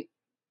 2008?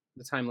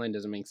 The timeline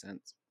doesn't make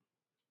sense.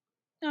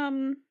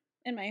 In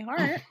my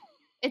heart.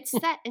 It's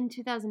set in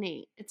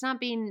 2008. It's not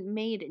being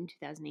made in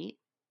 2008.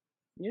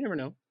 You never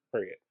know.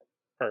 Forget.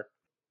 Her.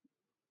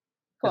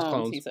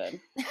 Clones, he said.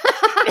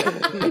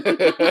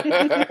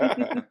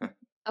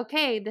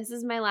 Okay, this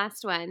is my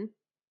last one.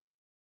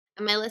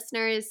 And my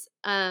listeners,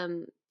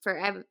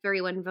 for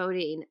everyone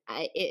voting,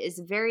 it is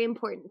very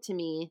important to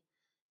me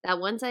that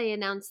once I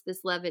announce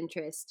this love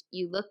interest,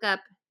 you look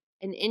up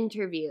an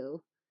interview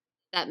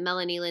that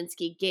Melanie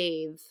Linsky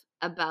gave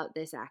about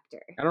this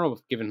actor. I don't know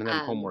if giving them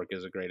homework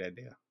is a great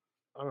idea.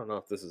 I don't know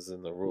if this is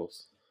in the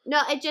rules.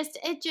 No, it just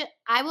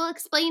I will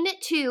explain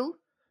it too.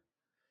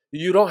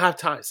 You don't have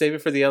time. Save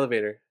it for the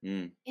elevator.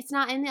 It's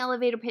not in the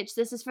elevator pitch.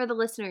 This is for the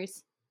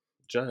listeners.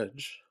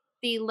 Judge.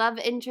 The love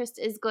interest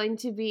is going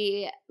to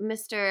be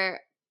Mr.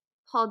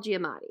 Paul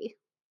Giamatti.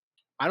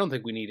 I don't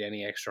think we need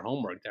any extra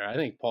homework there. I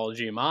think Paul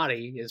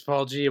Giamatti is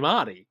Paul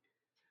Giamatti.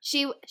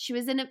 She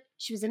was in a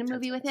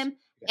movie with him,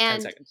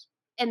 10 seconds.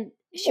 And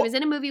she was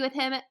in a movie with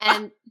him,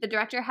 and the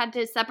director had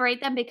to separate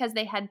them because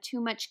they had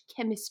too much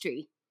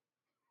chemistry.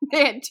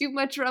 They had too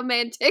much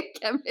romantic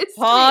chemistry.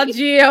 Paul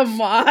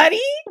Giamatti?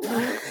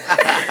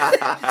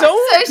 So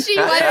she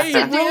wants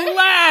to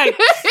relax.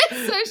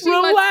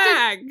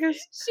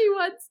 She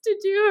wants to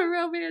do a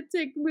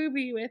romantic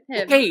movie with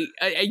him. Okay,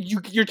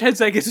 your 10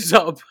 seconds is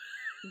up.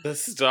 The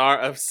star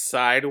of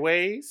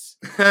Sideways?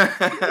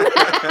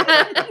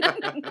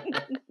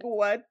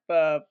 What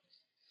the?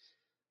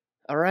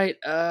 All right,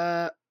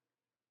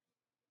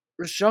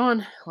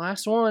 Rashawn,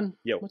 last one.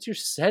 Yo. What's your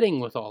setting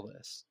with all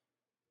this?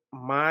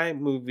 My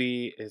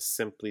movie is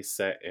simply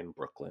set in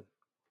Brooklyn.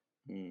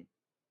 We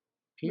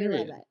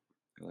Period. love it.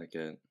 I like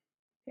it.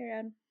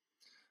 Period.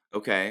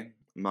 Okay,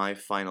 my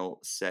final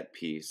set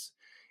piece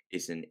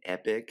is an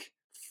epic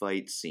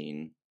fight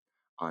scene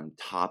on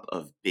top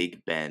of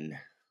Big Ben.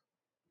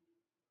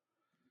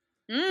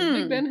 Does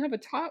Big Ben have a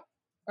top?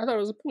 I thought it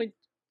was a point.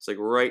 It's like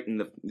right in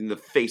the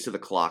face of the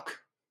clock.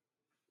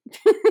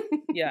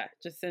 Yeah,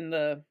 just in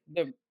the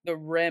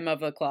rim of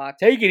the clock.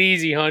 Take it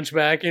easy,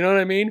 Hunchback. You know what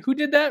I mean? Who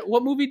did that?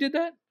 What movie did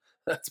that?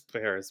 That's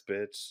Paris,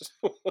 bitch.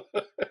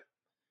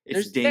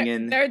 It's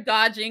dinging. They're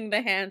dodging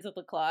the hands of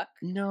the clock.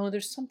 No,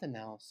 there's something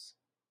else.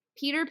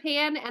 Peter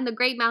Pan and the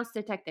Great Mouse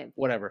Detective.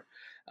 Whatever.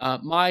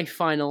 My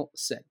final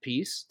set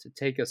piece to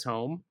take us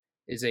home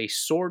is a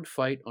sword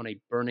fight on a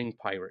burning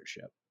pirate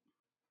ship.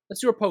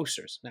 Let's do our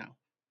posters now.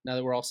 Now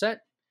that we're all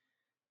set,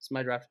 it's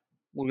my draft.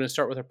 We're going to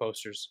start with our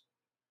posters.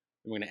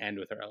 We're going to end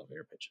with our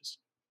elevator pitches.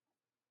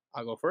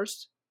 I'll go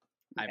first.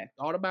 Okay. I haven't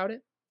thought about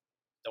it.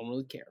 Don't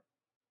really care.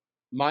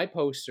 My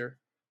poster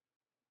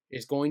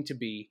is going to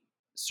be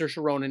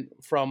Saoirse Ronan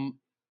from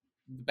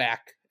the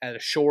back at a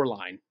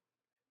shoreline,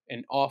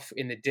 and off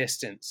in the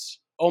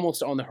distance,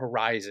 almost on the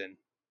horizon,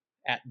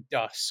 at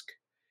dusk,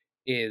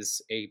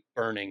 is a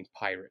burning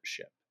pirate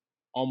ship.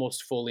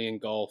 Almost fully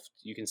engulfed.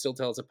 You can still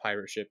tell it's a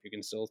pirate ship.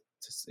 It's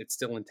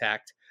still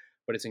intact,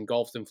 but it's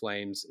engulfed in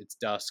flames. It's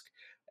dusk,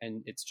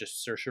 and it's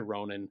just Saoirse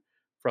Ronan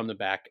from the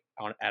back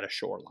at a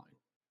shoreline.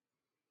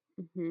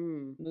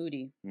 Mm-hmm.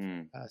 Moody.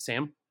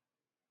 Sam?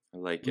 I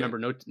like Remember,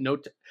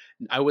 it.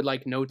 I would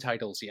like no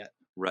titles yet.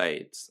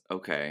 Right.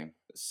 Okay.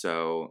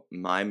 So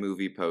my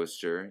movie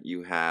poster,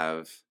 you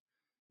have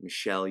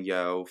Michelle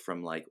Yeoh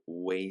from like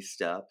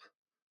waist up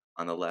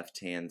on the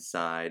left-hand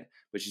side,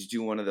 but she's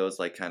doing one of those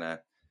like kind of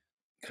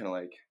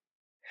like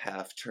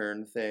half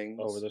turn things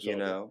over the shoulder. You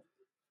know.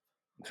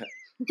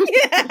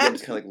 Yeah.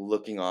 Just kind of like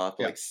looking off,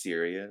 like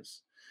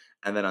serious.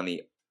 And then on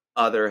the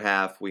other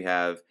half, we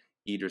have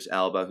Idris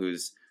Elba,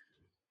 who's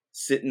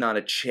sitting on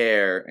a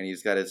chair, and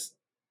he's got his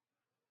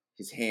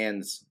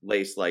hands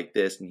laced like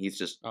this, and he's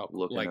just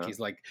looking like up. He's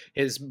like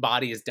his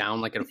body is down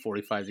like at a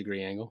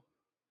 45-degree angle.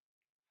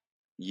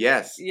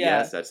 Yes, Yeah.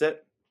 yes, that's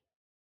it.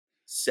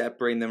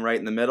 Separating them right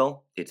in the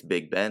middle, it's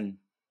Big Ben.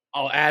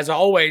 Oh, as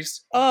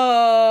always.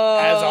 Oh.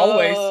 As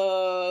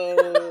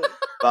always.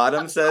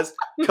 Bottom says,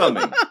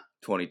 coming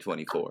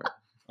 2024.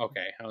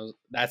 Okay,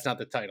 that's not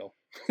the title.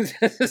 This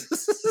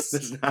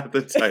is not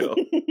the title.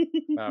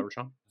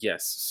 Rashawn?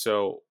 Yes,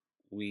 so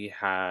we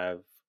have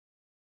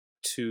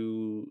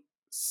two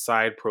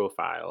side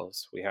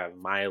profiles. We have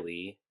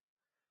Miley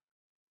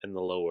in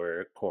the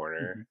lower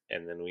corner,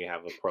 and then we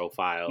have a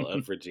profile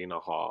of Regina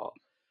Hall.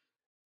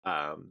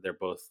 They're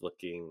both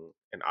looking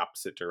in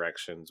opposite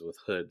directions with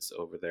hoods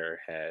over their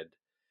head,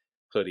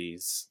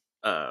 hoodies,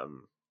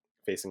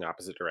 facing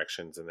opposite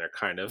directions, and they're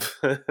kind of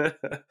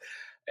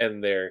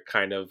and they're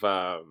kind of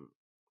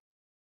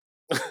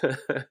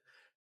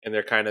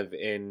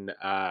in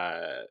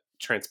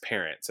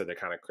transparent, so they're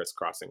kind of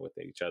crisscrossing with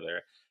each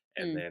other,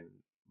 and then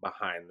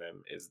behind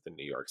them is the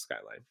New York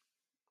skyline.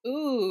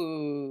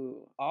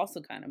 Ooh, also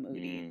kind of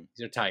moody.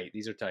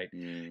 These are tight.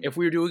 If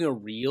we were doing a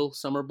real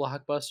summer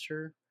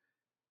blockbuster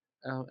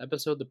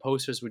episode, the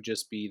posters would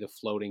just be the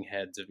floating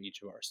heads of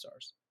each of our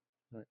stars.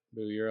 All right,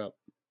 Boo, you're up.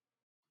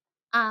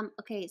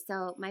 Okay,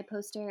 so my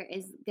poster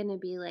is gonna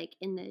be like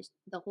in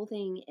the whole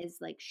thing is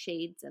like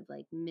shades of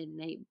like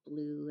midnight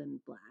blue and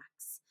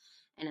blacks.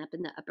 And up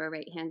in the upper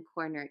right hand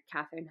corner,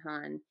 Catherine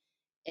Hahn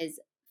is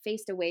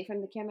faced away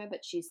from the camera,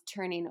 but she's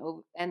turning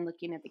over and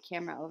looking at the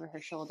camera over her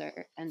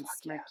shoulder and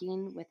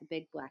smirking with a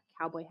big black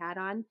cowboy hat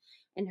on.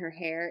 And her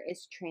hair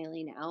is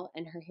trailing out,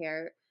 and her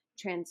hair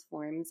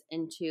transforms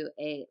into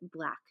a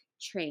black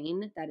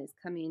train that is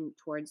coming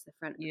towards the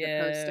front of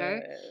the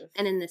poster.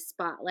 And in the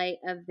spotlight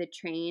of the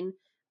train,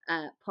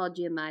 Paul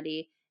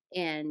Giamatti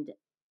and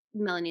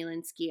Melanie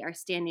Linsky are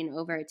standing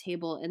over a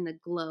table in the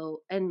glow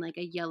and like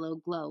a yellow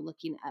glow,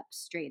 looking up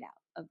straight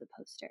out of the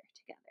poster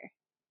together.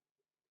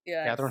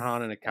 Yeah, Catherine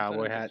Hahn in a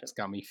cowboy hat's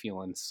got me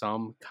feeling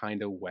some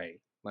kind of way.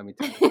 Let me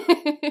tell you.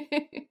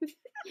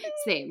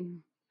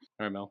 Same.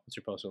 All right, Mel, what's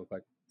your poster look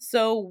like?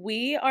 So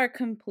we are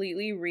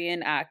completely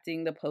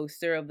reenacting the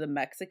poster of the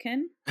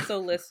Mexican. So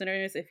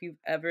listeners, if you've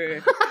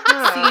ever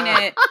seen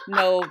it,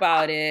 know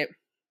about it,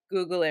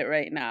 Google it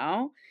right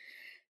now.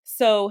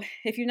 So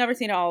if you've never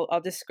seen it,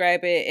 I'll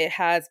describe it. It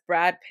has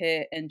Brad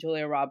Pitt and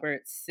Julia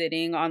Roberts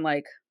sitting on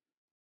like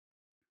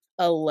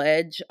a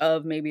ledge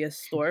of maybe a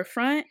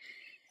storefront.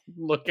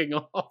 Looking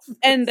off.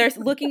 And they're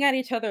looking at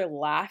each other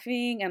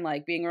laughing and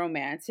like being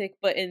romantic.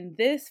 But in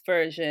this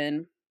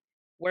version,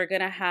 we're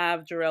going to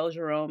have Jarrell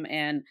Jerome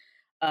and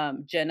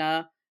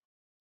Jenna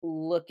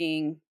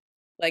looking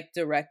like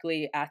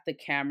directly at the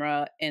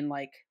camera in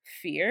like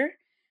fear.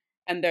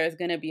 And there's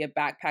going to be a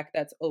backpack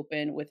that's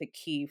open with a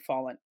key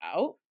fallen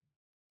out.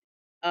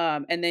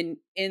 And then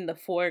in the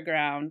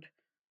foreground,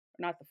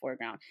 not the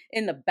foreground,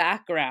 in the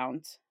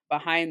background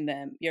behind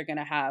them, you're going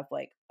to have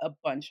like a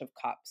bunch of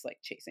cops like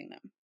chasing them.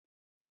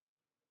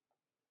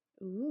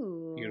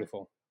 Ooh.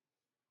 Beautiful.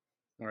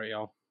 All right,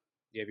 y'all.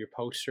 You have your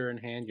poster in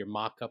hand, your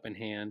mock-up in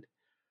hand.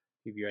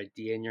 You have your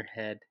idea in your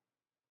head.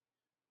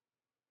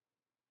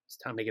 It's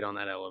time to get on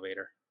that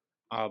elevator.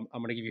 I'm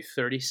going to give you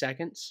 30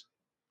 seconds.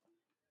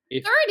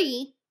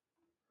 30?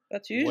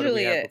 That's What did we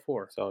usually have it.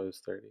 before? It's always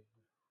 30.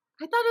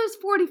 I thought it was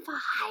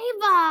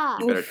 45.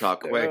 You better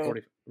talk quick.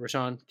 40.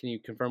 Rashawn, can you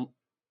confirm?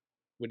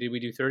 Did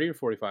we do 30 or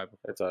 45?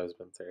 It's always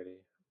been 30.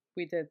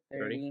 We did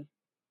 30.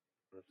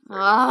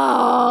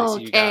 Oh,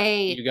 Lacey,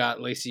 okay.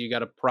 You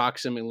got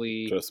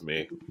approximately Just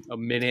me. a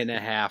minute and a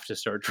half to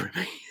start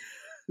trimming.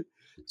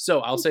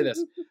 So I'll say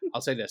this.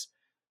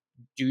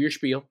 Do your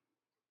spiel.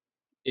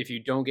 If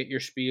you don't get your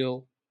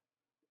spiel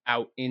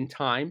out in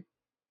time,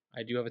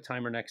 I do have a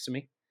timer next to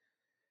me.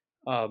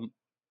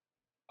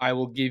 I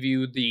will give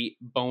you the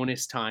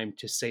bonus time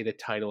to say the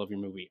title of your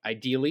movie.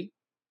 Ideally,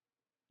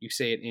 you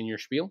say it in your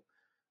spiel,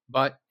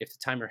 but if the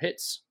timer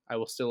hits, I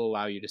will still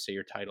allow you to say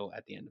your title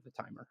at the end of the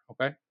timer.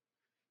 Okay?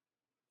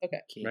 Okay.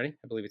 Ready?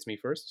 I believe it's me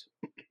first.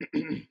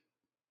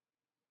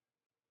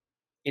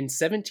 In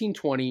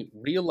 1720,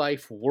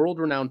 real-life,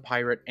 world-renowned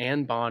pirate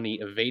Anne Bonny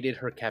evaded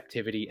her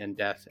captivity and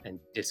death and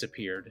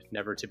disappeared,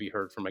 never to be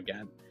heard from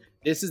again.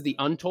 This is the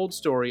untold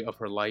story of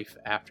her life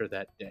after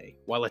that day.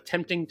 While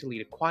attempting to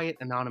lead a quiet,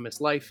 anonymous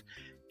life,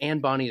 Anne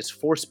Bonny is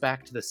forced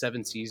back to the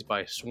Seven Seas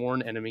by a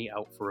sworn enemy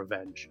out for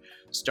revenge.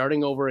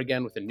 Starting over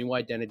again with a new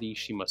identity,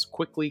 she must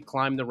quickly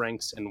climb the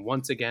ranks and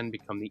once again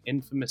become the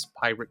infamous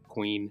pirate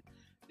queen.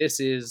 This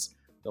is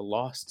The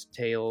Lost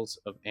Tales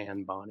of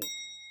Anne Bonny.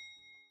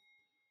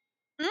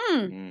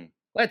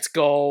 Let's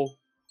go.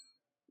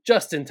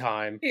 Just in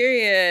time.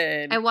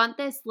 Period. I want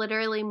this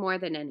literally more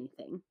than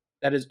anything.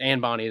 That is, Anne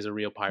Bonny is a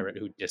real pirate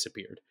who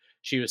disappeared.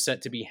 She was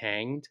set to be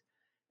hanged,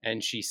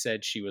 and she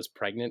said she was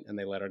pregnant, and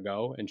they let her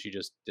go, and she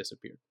just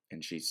disappeared.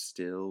 And she's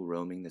still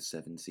roaming the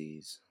seven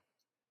seas.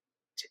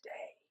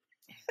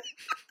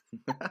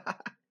 Today.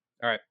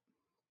 All right.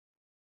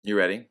 You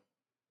ready?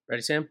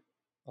 Ready, Sam?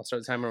 I'll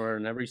start the timer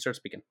whenever you start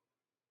speaking.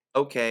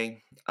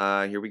 Okay.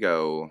 Here we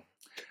go.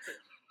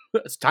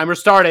 This timer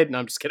started. No,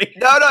 I'm just kidding.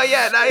 No, not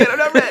yet. I'm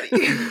not ready.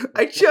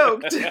 I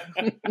choked.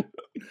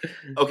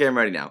 Okay, I'm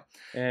ready now.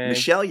 And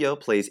Michelle Yeoh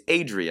plays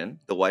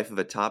Adrian, the wife of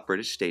a top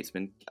British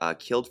statesman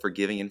killed for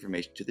giving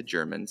information to the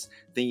Germans.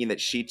 Thinking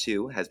that she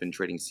too has been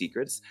trading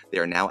secrets, they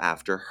are now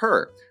after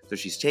her. So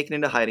she's taken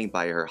into hiding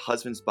by her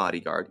husband's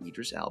bodyguard,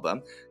 Idris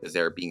Elba, as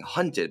they're being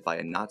hunted by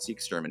a Nazi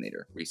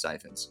exterminator, Rhys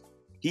Ifans.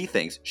 He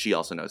thinks she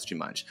also knows too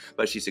much,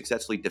 but she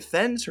successfully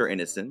defends her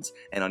innocence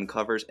and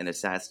uncovers an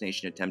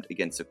assassination attempt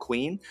against a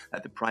queen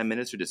that the Prime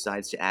Minister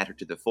decides to add her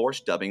to the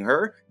force, dubbing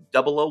her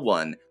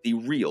 001, the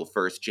real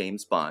first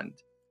James Bond.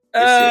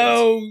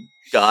 This is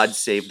God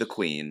Save the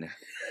Queen.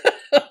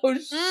 Oh,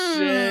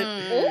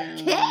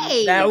 shit.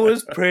 Okay. That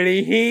was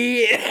pretty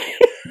heat.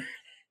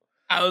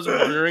 I was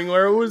wondering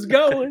where it was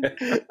going.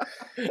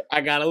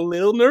 I got a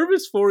little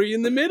nervous for you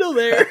in the middle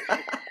there.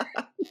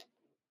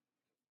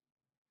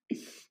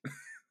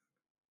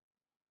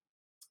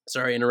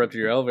 Sorry, I interrupted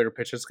your elevator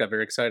pitch. I just got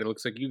very excited. It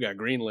looks like you got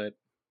greenlit.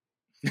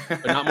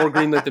 But not more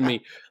greenlit than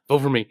me. Vote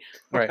for me.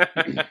 All right.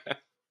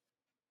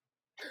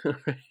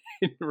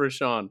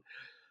 Rashawn.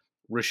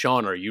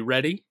 Rashawn, are you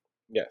ready?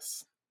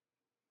 Yes.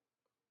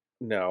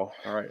 No.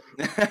 All right.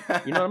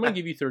 You know, I'm going to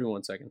give you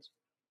 31 seconds.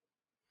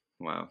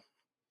 Wow.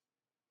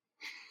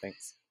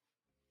 Thanks.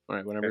 All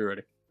right, whenever you're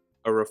ready.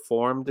 A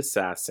reformed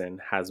assassin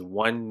has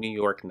one New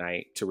York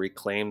night to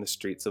reclaim the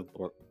streets of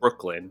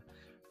Brooklyn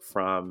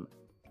from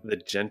the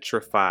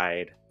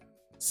gentrified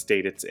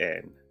state it's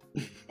in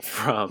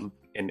from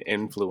an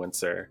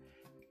influencer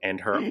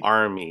and her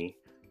army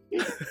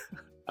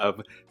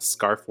of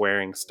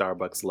scarf-wearing,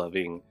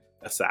 Starbucks-loving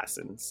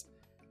assassins.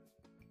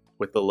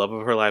 With the love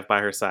of her life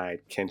by her side,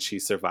 can she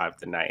survive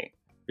the night?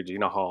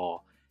 Regina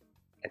Hall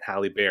and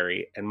Halle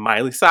Berry and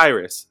Miley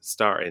Cyrus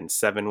star in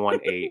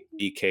 718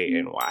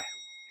 BKNY.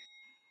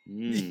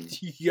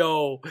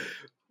 Yo.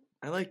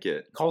 I like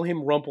it. Call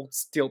him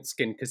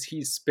Rumpelstiltskin because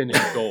he's spinning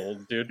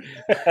gold, dude.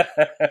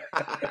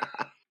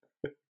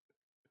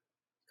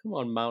 Come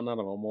on, mountain out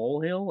of a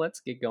molehill. Let's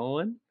get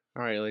going.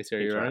 All right, Lacey, are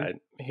you ready?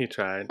 He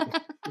tried.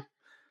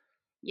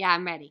 Yeah,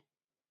 I'm ready.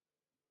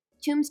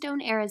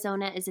 Tombstone,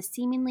 Arizona is a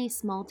seemingly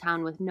small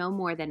town with no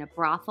more than a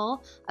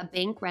brothel, a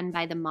bank run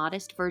by the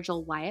modest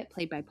Virgil Wyatt,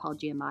 played by Paul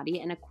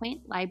Giamatti, and a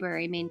quaint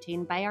library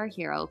maintained by our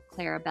hero,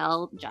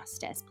 Clarabelle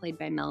Justice, played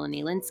by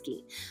Melanie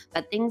Lynskey.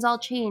 But things all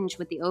change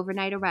with the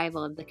overnight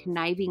arrival of the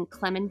conniving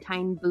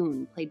Clementine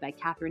Boone, played by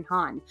Katherine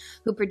Hahn,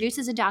 who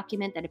produces a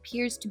document that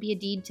appears to be a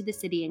deed to the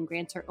city and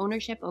grants her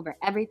ownership over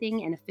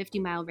everything in a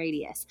 50-mile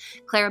radius.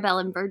 Clarabelle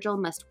and Virgil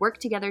must work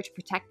together to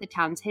protect the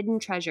town's hidden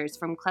treasures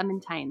from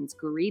Clementine's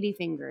greedy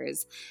fingers.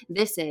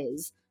 This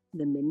is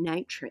The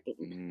Midnight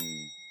Train.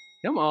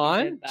 Come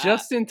on,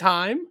 just in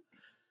time.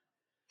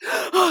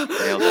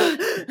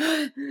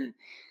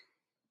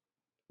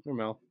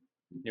 Mel,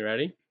 you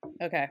ready?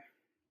 Okay,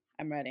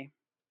 I'm ready.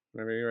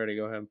 Whenever you're ready,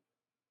 go ahead.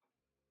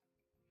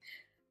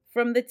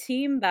 From the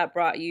team that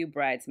brought you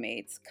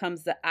Bridesmaids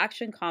comes the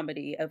action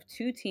comedy of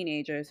two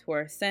teenagers who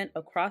are sent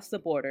across the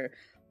border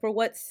for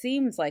what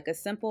seems like a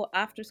simple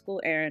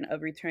after-school errand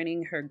of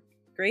returning her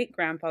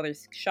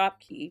great-grandfather's shop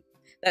key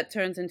that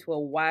turns into a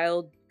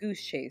wild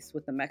goose chase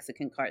with the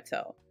Mexican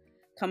cartel.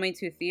 Coming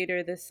to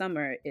theater this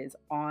summer is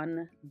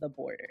On the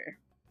Border.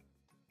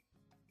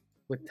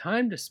 With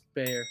time to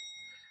spare.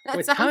 That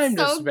With sounds time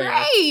to so spare.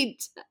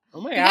 great.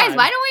 Oh my You God. guys,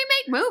 why don't we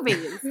make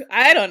movies?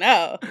 I don't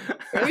know.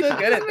 We We're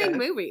good at should make this.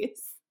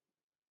 movies.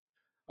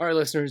 All right,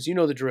 listeners, you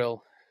know the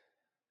drill.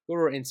 Go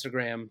to our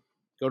Instagram,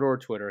 go to our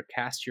Twitter,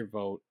 cast your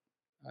vote.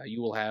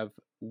 You will have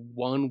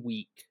 1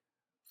 week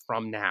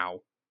from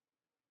now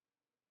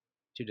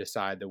to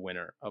decide the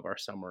winner of our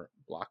summer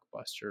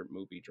blockbuster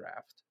movie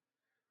draft.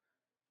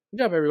 Good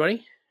job,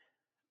 everybody.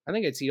 I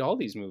think I'd see all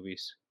these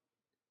movies.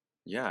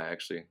 Yeah,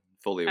 actually,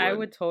 fully would. I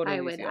would totally.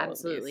 I would see all of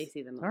absolutely these.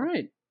 see them All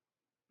right.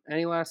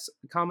 Any last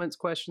comments,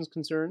 questions,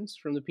 concerns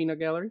from the Peanut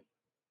Gallery?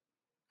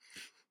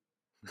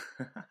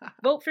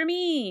 Vote for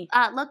me.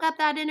 Look up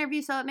that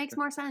interview so it makes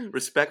more sense.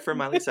 Respect for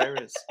Miley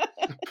Cyrus.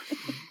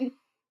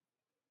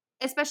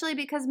 Especially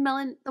because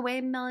the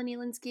way Melanie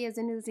Lynskey as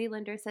a New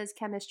Zealander says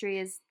chemistry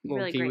is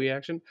really Kiwi great.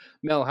 action.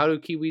 Mel, how do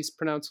Kiwis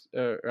pronounce,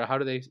 or how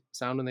do they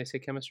sound when they say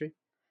chemistry?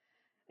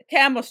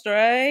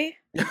 Chemistry.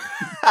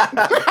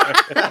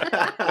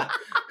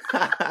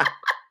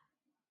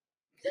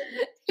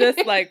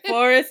 Just like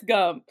Forrest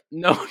Gump.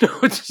 No,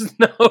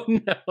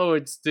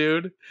 it's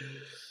dude.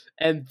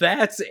 And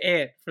that's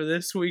it for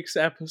this week's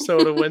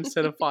episode of When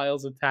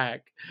Cinephiles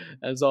Attack.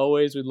 As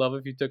always, we'd love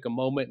if you took a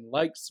moment and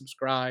liked,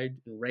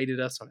 subscribed, and rated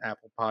us on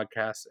Apple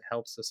Podcasts. It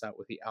helps us out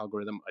with the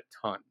algorithm a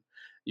ton.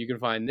 You can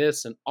find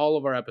this and all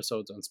of our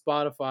episodes on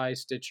Spotify,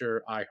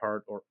 Stitcher,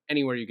 iHeart, or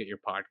anywhere you get your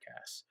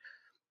podcasts.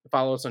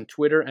 Follow us on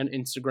Twitter and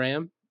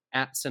Instagram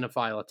at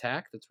Cinephile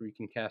Attack. That's where you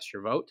can cast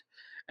your vote.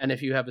 And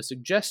if you have a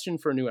suggestion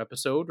for a new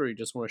episode or you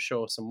just want to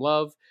show us some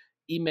love,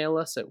 email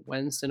us at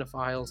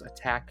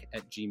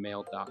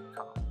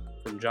whencinephilesattack@gmail.com.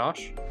 From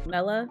Josh,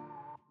 Mella,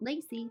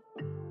 Lacey,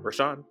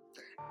 Rashawn,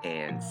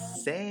 and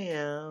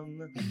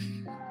Sam.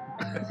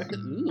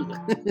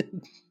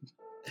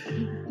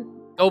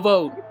 go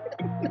vote.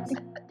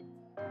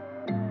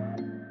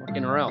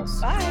 Working or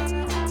else.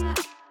 bye.